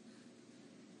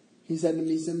 He said to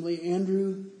me simply,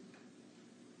 Andrew,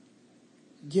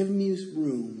 give me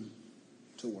room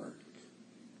to work.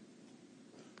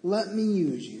 Let me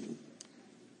use you.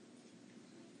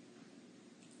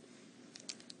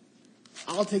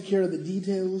 I'll take care of the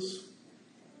details.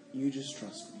 You just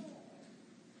trust me.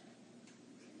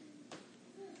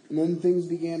 And then things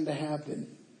began to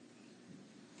happen.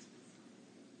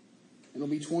 It'll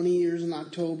be 20 years in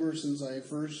October since I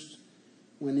first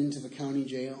went into the county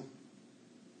jail.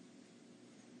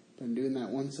 Been doing that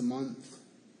once a month.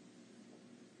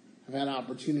 I've had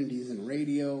opportunities in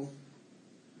radio.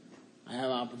 I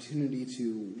have opportunity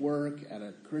to work at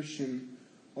a Christian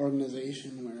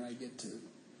organization where I get to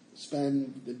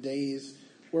spend the days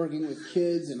working with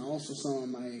kids and also some of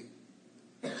my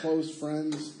close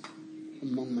friends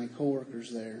among my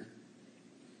coworkers there.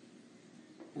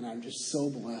 And I'm just so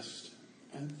blessed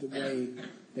at the way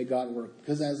that God worked.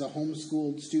 Because as a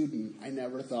homeschooled student, I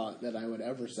never thought that I would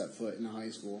ever set foot in a high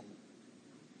school.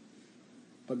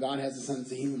 But God has a sense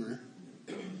of humor.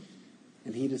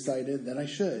 And He decided that I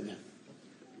should.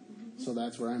 So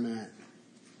that's where I'm at.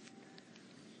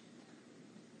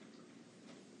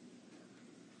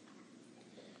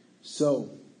 So,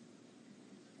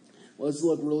 let's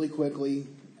look really quickly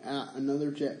at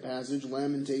another passage,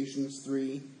 Lamentations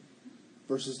 3,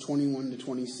 verses 21 to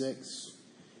 26.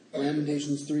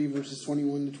 Lamentations 3, verses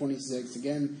 21 to 26.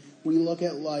 Again, we look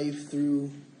at life through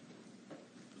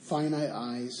finite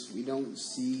eyes. We don't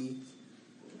see,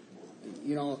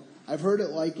 I've heard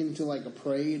it likened to like a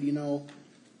parade.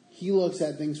 He looks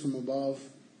at things from above.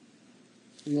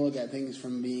 We look at things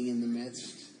from being in the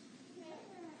midst.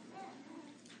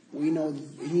 We know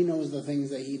He knows the things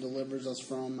that He delivers us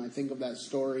from. I think of that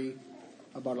story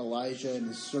about Elijah and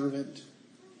his servant,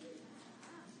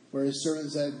 where his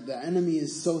servant said, the enemy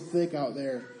is so thick out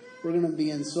there, we're going to be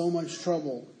in so much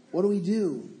trouble. What do we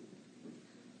do?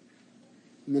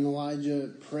 And then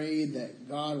Elijah prayed that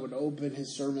God would open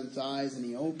his servant's eyes, and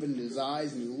he opened his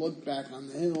eyes, and he looked back on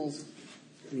the hills,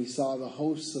 and he saw the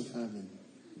hosts of heaven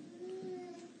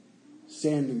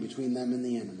standing between them and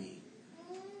the enemy.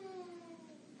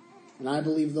 And I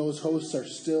believe those hosts are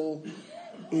still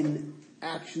in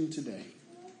action today.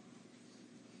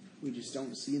 We just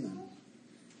don't see them.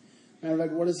 Matter of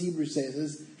fact, what does Hebrews say? It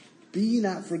says, be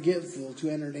not forgetful to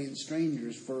entertain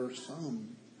strangers, for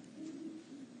some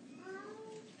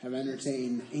have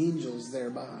entertained angels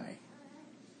thereby.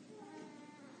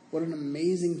 What an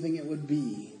amazing thing it would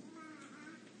be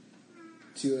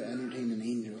to entertain an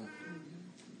angel.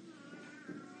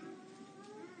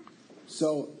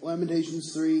 So,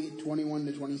 Lamentations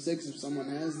 3:21-26, if someone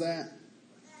has that.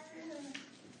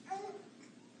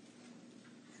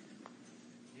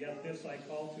 Yet this I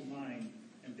call to mind,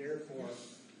 and therefore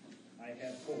I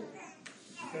have hope.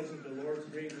 Because of the Lord's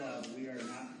great love, we are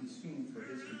not consumed, for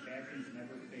his compassions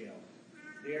never fail.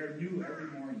 They are new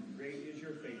every morning. Great is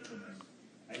your faithfulness.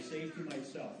 I say to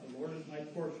myself, the Lord is my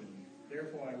portion,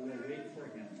 therefore I will wait for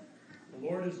him. The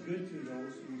Lord is good to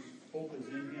those whose hope is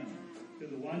in him, to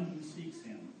the one who seeks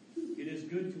him. It is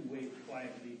good to wait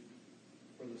quietly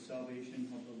for the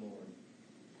salvation of the Lord.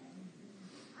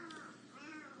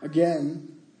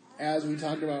 Again, as we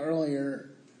talked about earlier,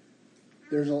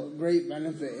 there's a great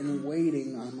benefit in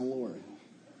waiting on the Lord.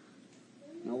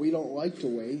 Now, we don't like to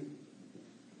wait.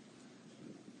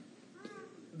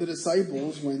 The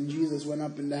disciples, when Jesus went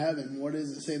up into heaven, what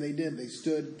does it say they did? They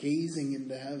stood gazing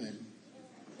into heaven.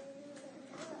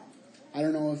 I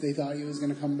don't know if they thought he was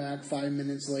going to come back 5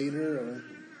 minutes later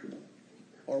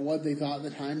or what they thought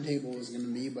the timetable was going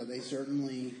to be, but they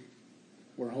certainly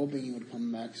were hoping he would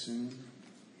come back soon.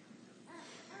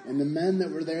 And the men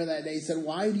that were there that day said,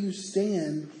 why do you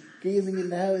stand gazing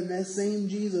into heaven? That same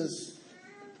Jesus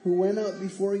who went up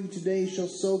before you today shall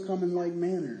so come in like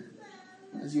manner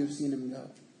as you have seen him go.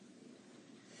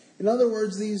 In other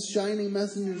words, these shining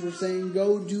messengers were saying,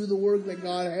 go do the work that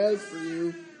God has for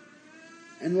you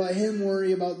and let him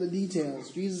worry about the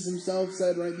details. Jesus himself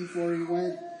said right before he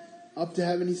went up to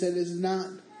heaven, he said, it is not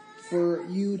for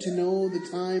you to know the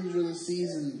times or the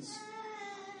seasons.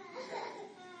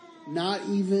 Not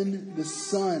even the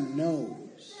Son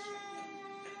knows.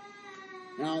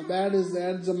 Now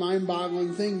that's a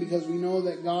mind-boggling thing, because we know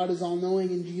that God is all-knowing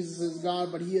and Jesus is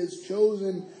God, but he has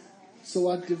chosen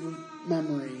selective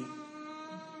memory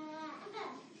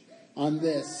on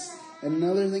this. And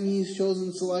another thing he's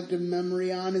chosen selective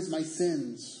memory on is my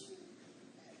sins.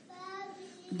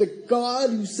 The God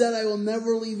who said, I will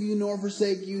never leave you nor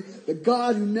forsake you, the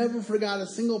God who never forgot a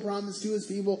single promise to his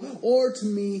people or to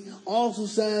me, also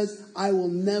says, I will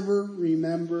never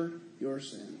remember your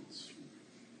sins.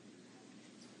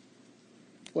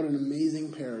 What an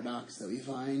amazing paradox that we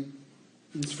find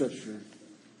in Scripture.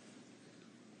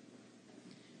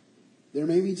 There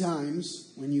may be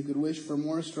times when you could wish for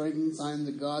more striking signs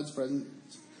of God's presence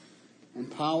and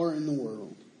power in the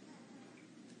world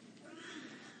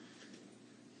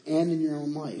and in your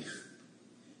own life.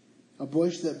 A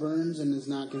bush that burns and is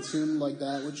not consumed, like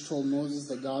that which told Moses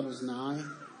that God was nigh.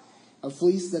 A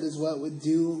fleece that is wet with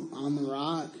dew on the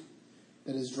rock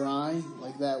that is dry,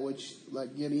 like that which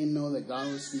let Gideon know that God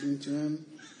was speaking to him.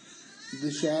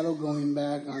 The shadow going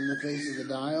back on the face of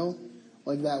the dial,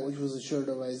 like that which was assured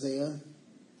of Isaiah,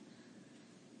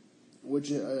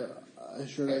 which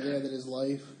assured Isaiah that his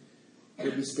life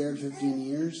would be spared 15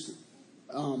 years.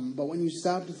 But when you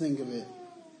stop to think of it,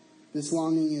 this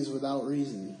longing is without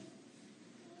reason.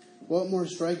 What more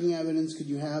striking evidence could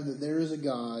you have that there is a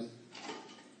God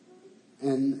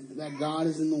and that God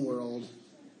is in the world,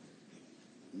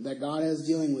 that God is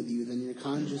dealing with you than your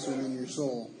conscience within your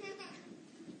soul?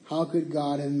 How could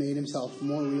God have made himself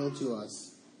more real to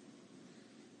us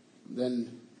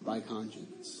than by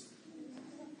conscience?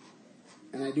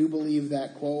 And I do believe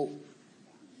that quote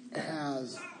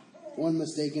has one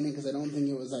mistake in it, because I don't think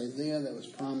it was Isaiah that was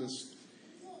promised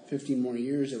 15 more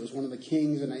years. It was one of the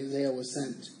kings, and Isaiah was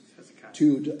sent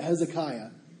to Hezekiah,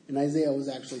 and Isaiah was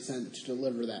actually sent to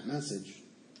deliver that message.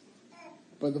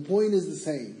 But the point is the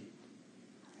same,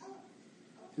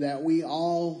 that we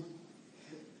all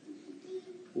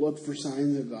look for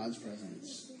signs of God's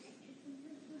presence.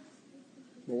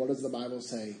 But what does the Bible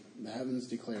say? The heavens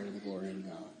declare the glory of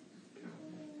God.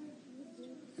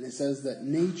 And it says that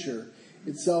nature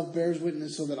itself bears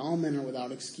witness so that all men are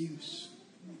without excuse.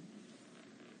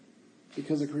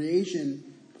 Because a creation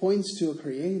points to a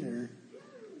creator.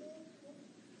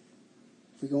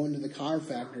 If we go into the car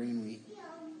factory and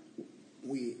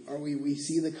we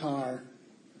see the car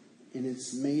in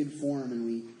its made form,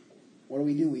 and what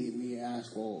do? We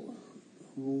ask, well,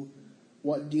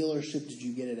 what dealership did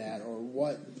you get it at, or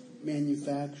what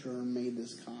manufacturer made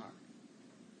this car?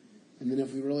 And then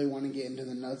if we really want to get into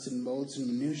the nuts and bolts and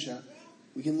minutia,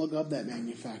 we can look up that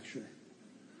manufacturer.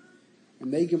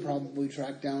 And they can probably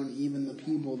track down even the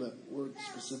people that worked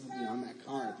specifically on that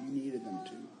car if you needed them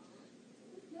to.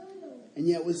 And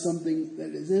yet with something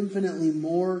that is infinitely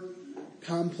more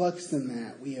complex than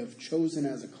that. We have chosen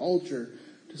as a culture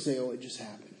to say, oh, it just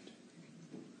happened.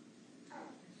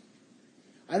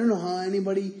 I don't know how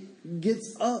anybody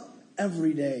gets up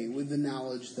every day with the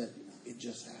knowledge that it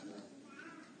just happened.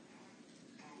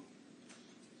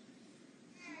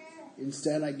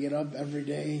 Instead, I get up every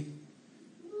day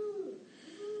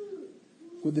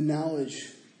with the knowledge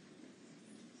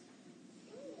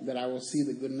that I will see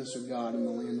the goodness of God in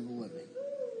the land of the living.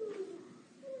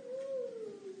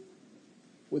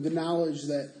 With the knowledge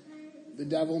that the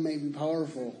devil may be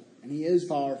powerful, and he is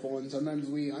powerful, and sometimes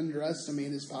we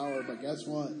underestimate his power, but guess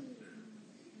what?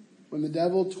 When the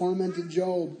devil tormented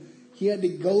Job, he had to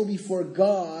go before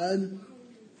God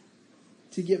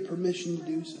to get permission to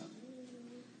do so.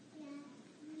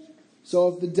 So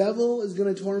if the devil is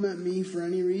going to torment me for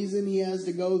any reason, he has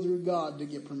to go through God to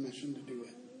get permission to do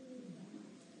it.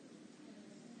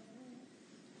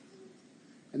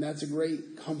 And that's a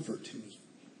great comfort to me.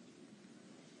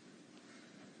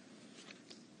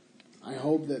 I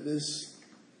hope that this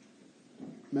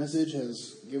message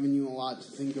has given you a lot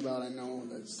to think about. I know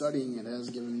that studying it has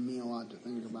given me a lot to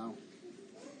think about.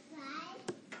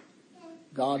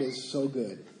 God is so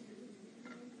good.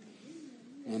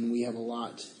 And we have a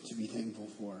lot to be thankful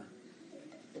for.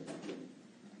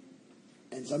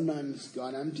 And sometimes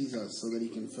God empties us so that he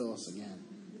can fill us again.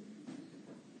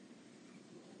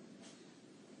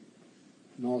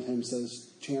 An old hymn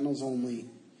says, channels only,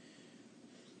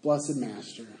 blessed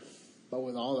Master, but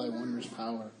with all thy wondrous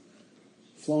power,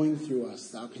 flowing through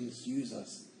us, thou canst use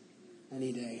us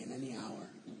any day and any hour.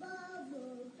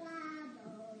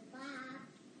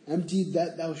 Emptied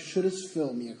that thou shouldest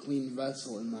fill me, a clean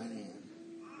vessel in thine hand.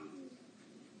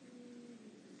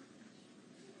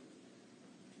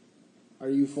 Are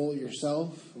you full of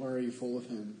yourself, or are you full of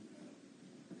him?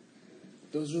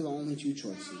 Those are the only two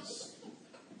choices.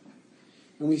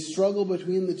 And we struggle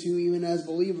between the two even as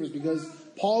believers, because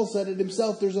Paul said it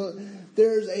himself,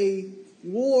 there's a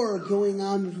war going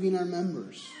on between our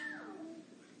members.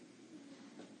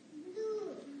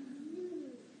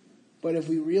 But if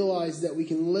we realize that we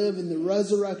can live in the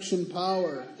resurrection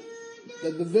power,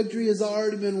 that the victory has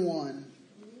already been won,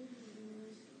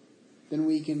 then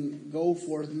we can go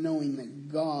forth knowing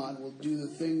that God will do the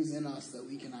things in us that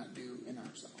we cannot do in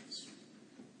ourselves.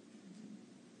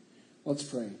 Let's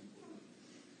pray.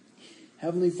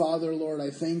 Heavenly Father, Lord, I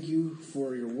thank you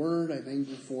for your word. I thank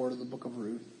you for the book of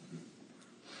Ruth.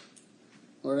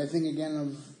 Lord, I think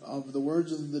again of the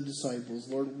words of the disciples.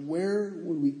 Lord, where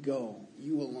would we go?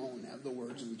 You alone have the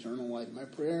words of eternal life. My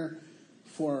prayer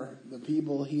for the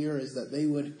people here is that they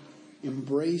would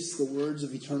embrace the words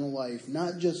of eternal life,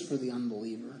 not just for the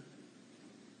unbeliever,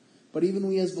 but even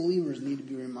we as believers need to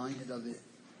be reminded of it.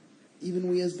 Even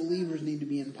we as believers need to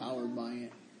be empowered by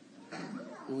it.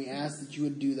 And we ask that you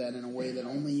would do that in a way that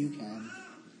only you can.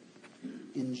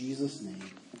 In Jesus'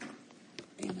 name.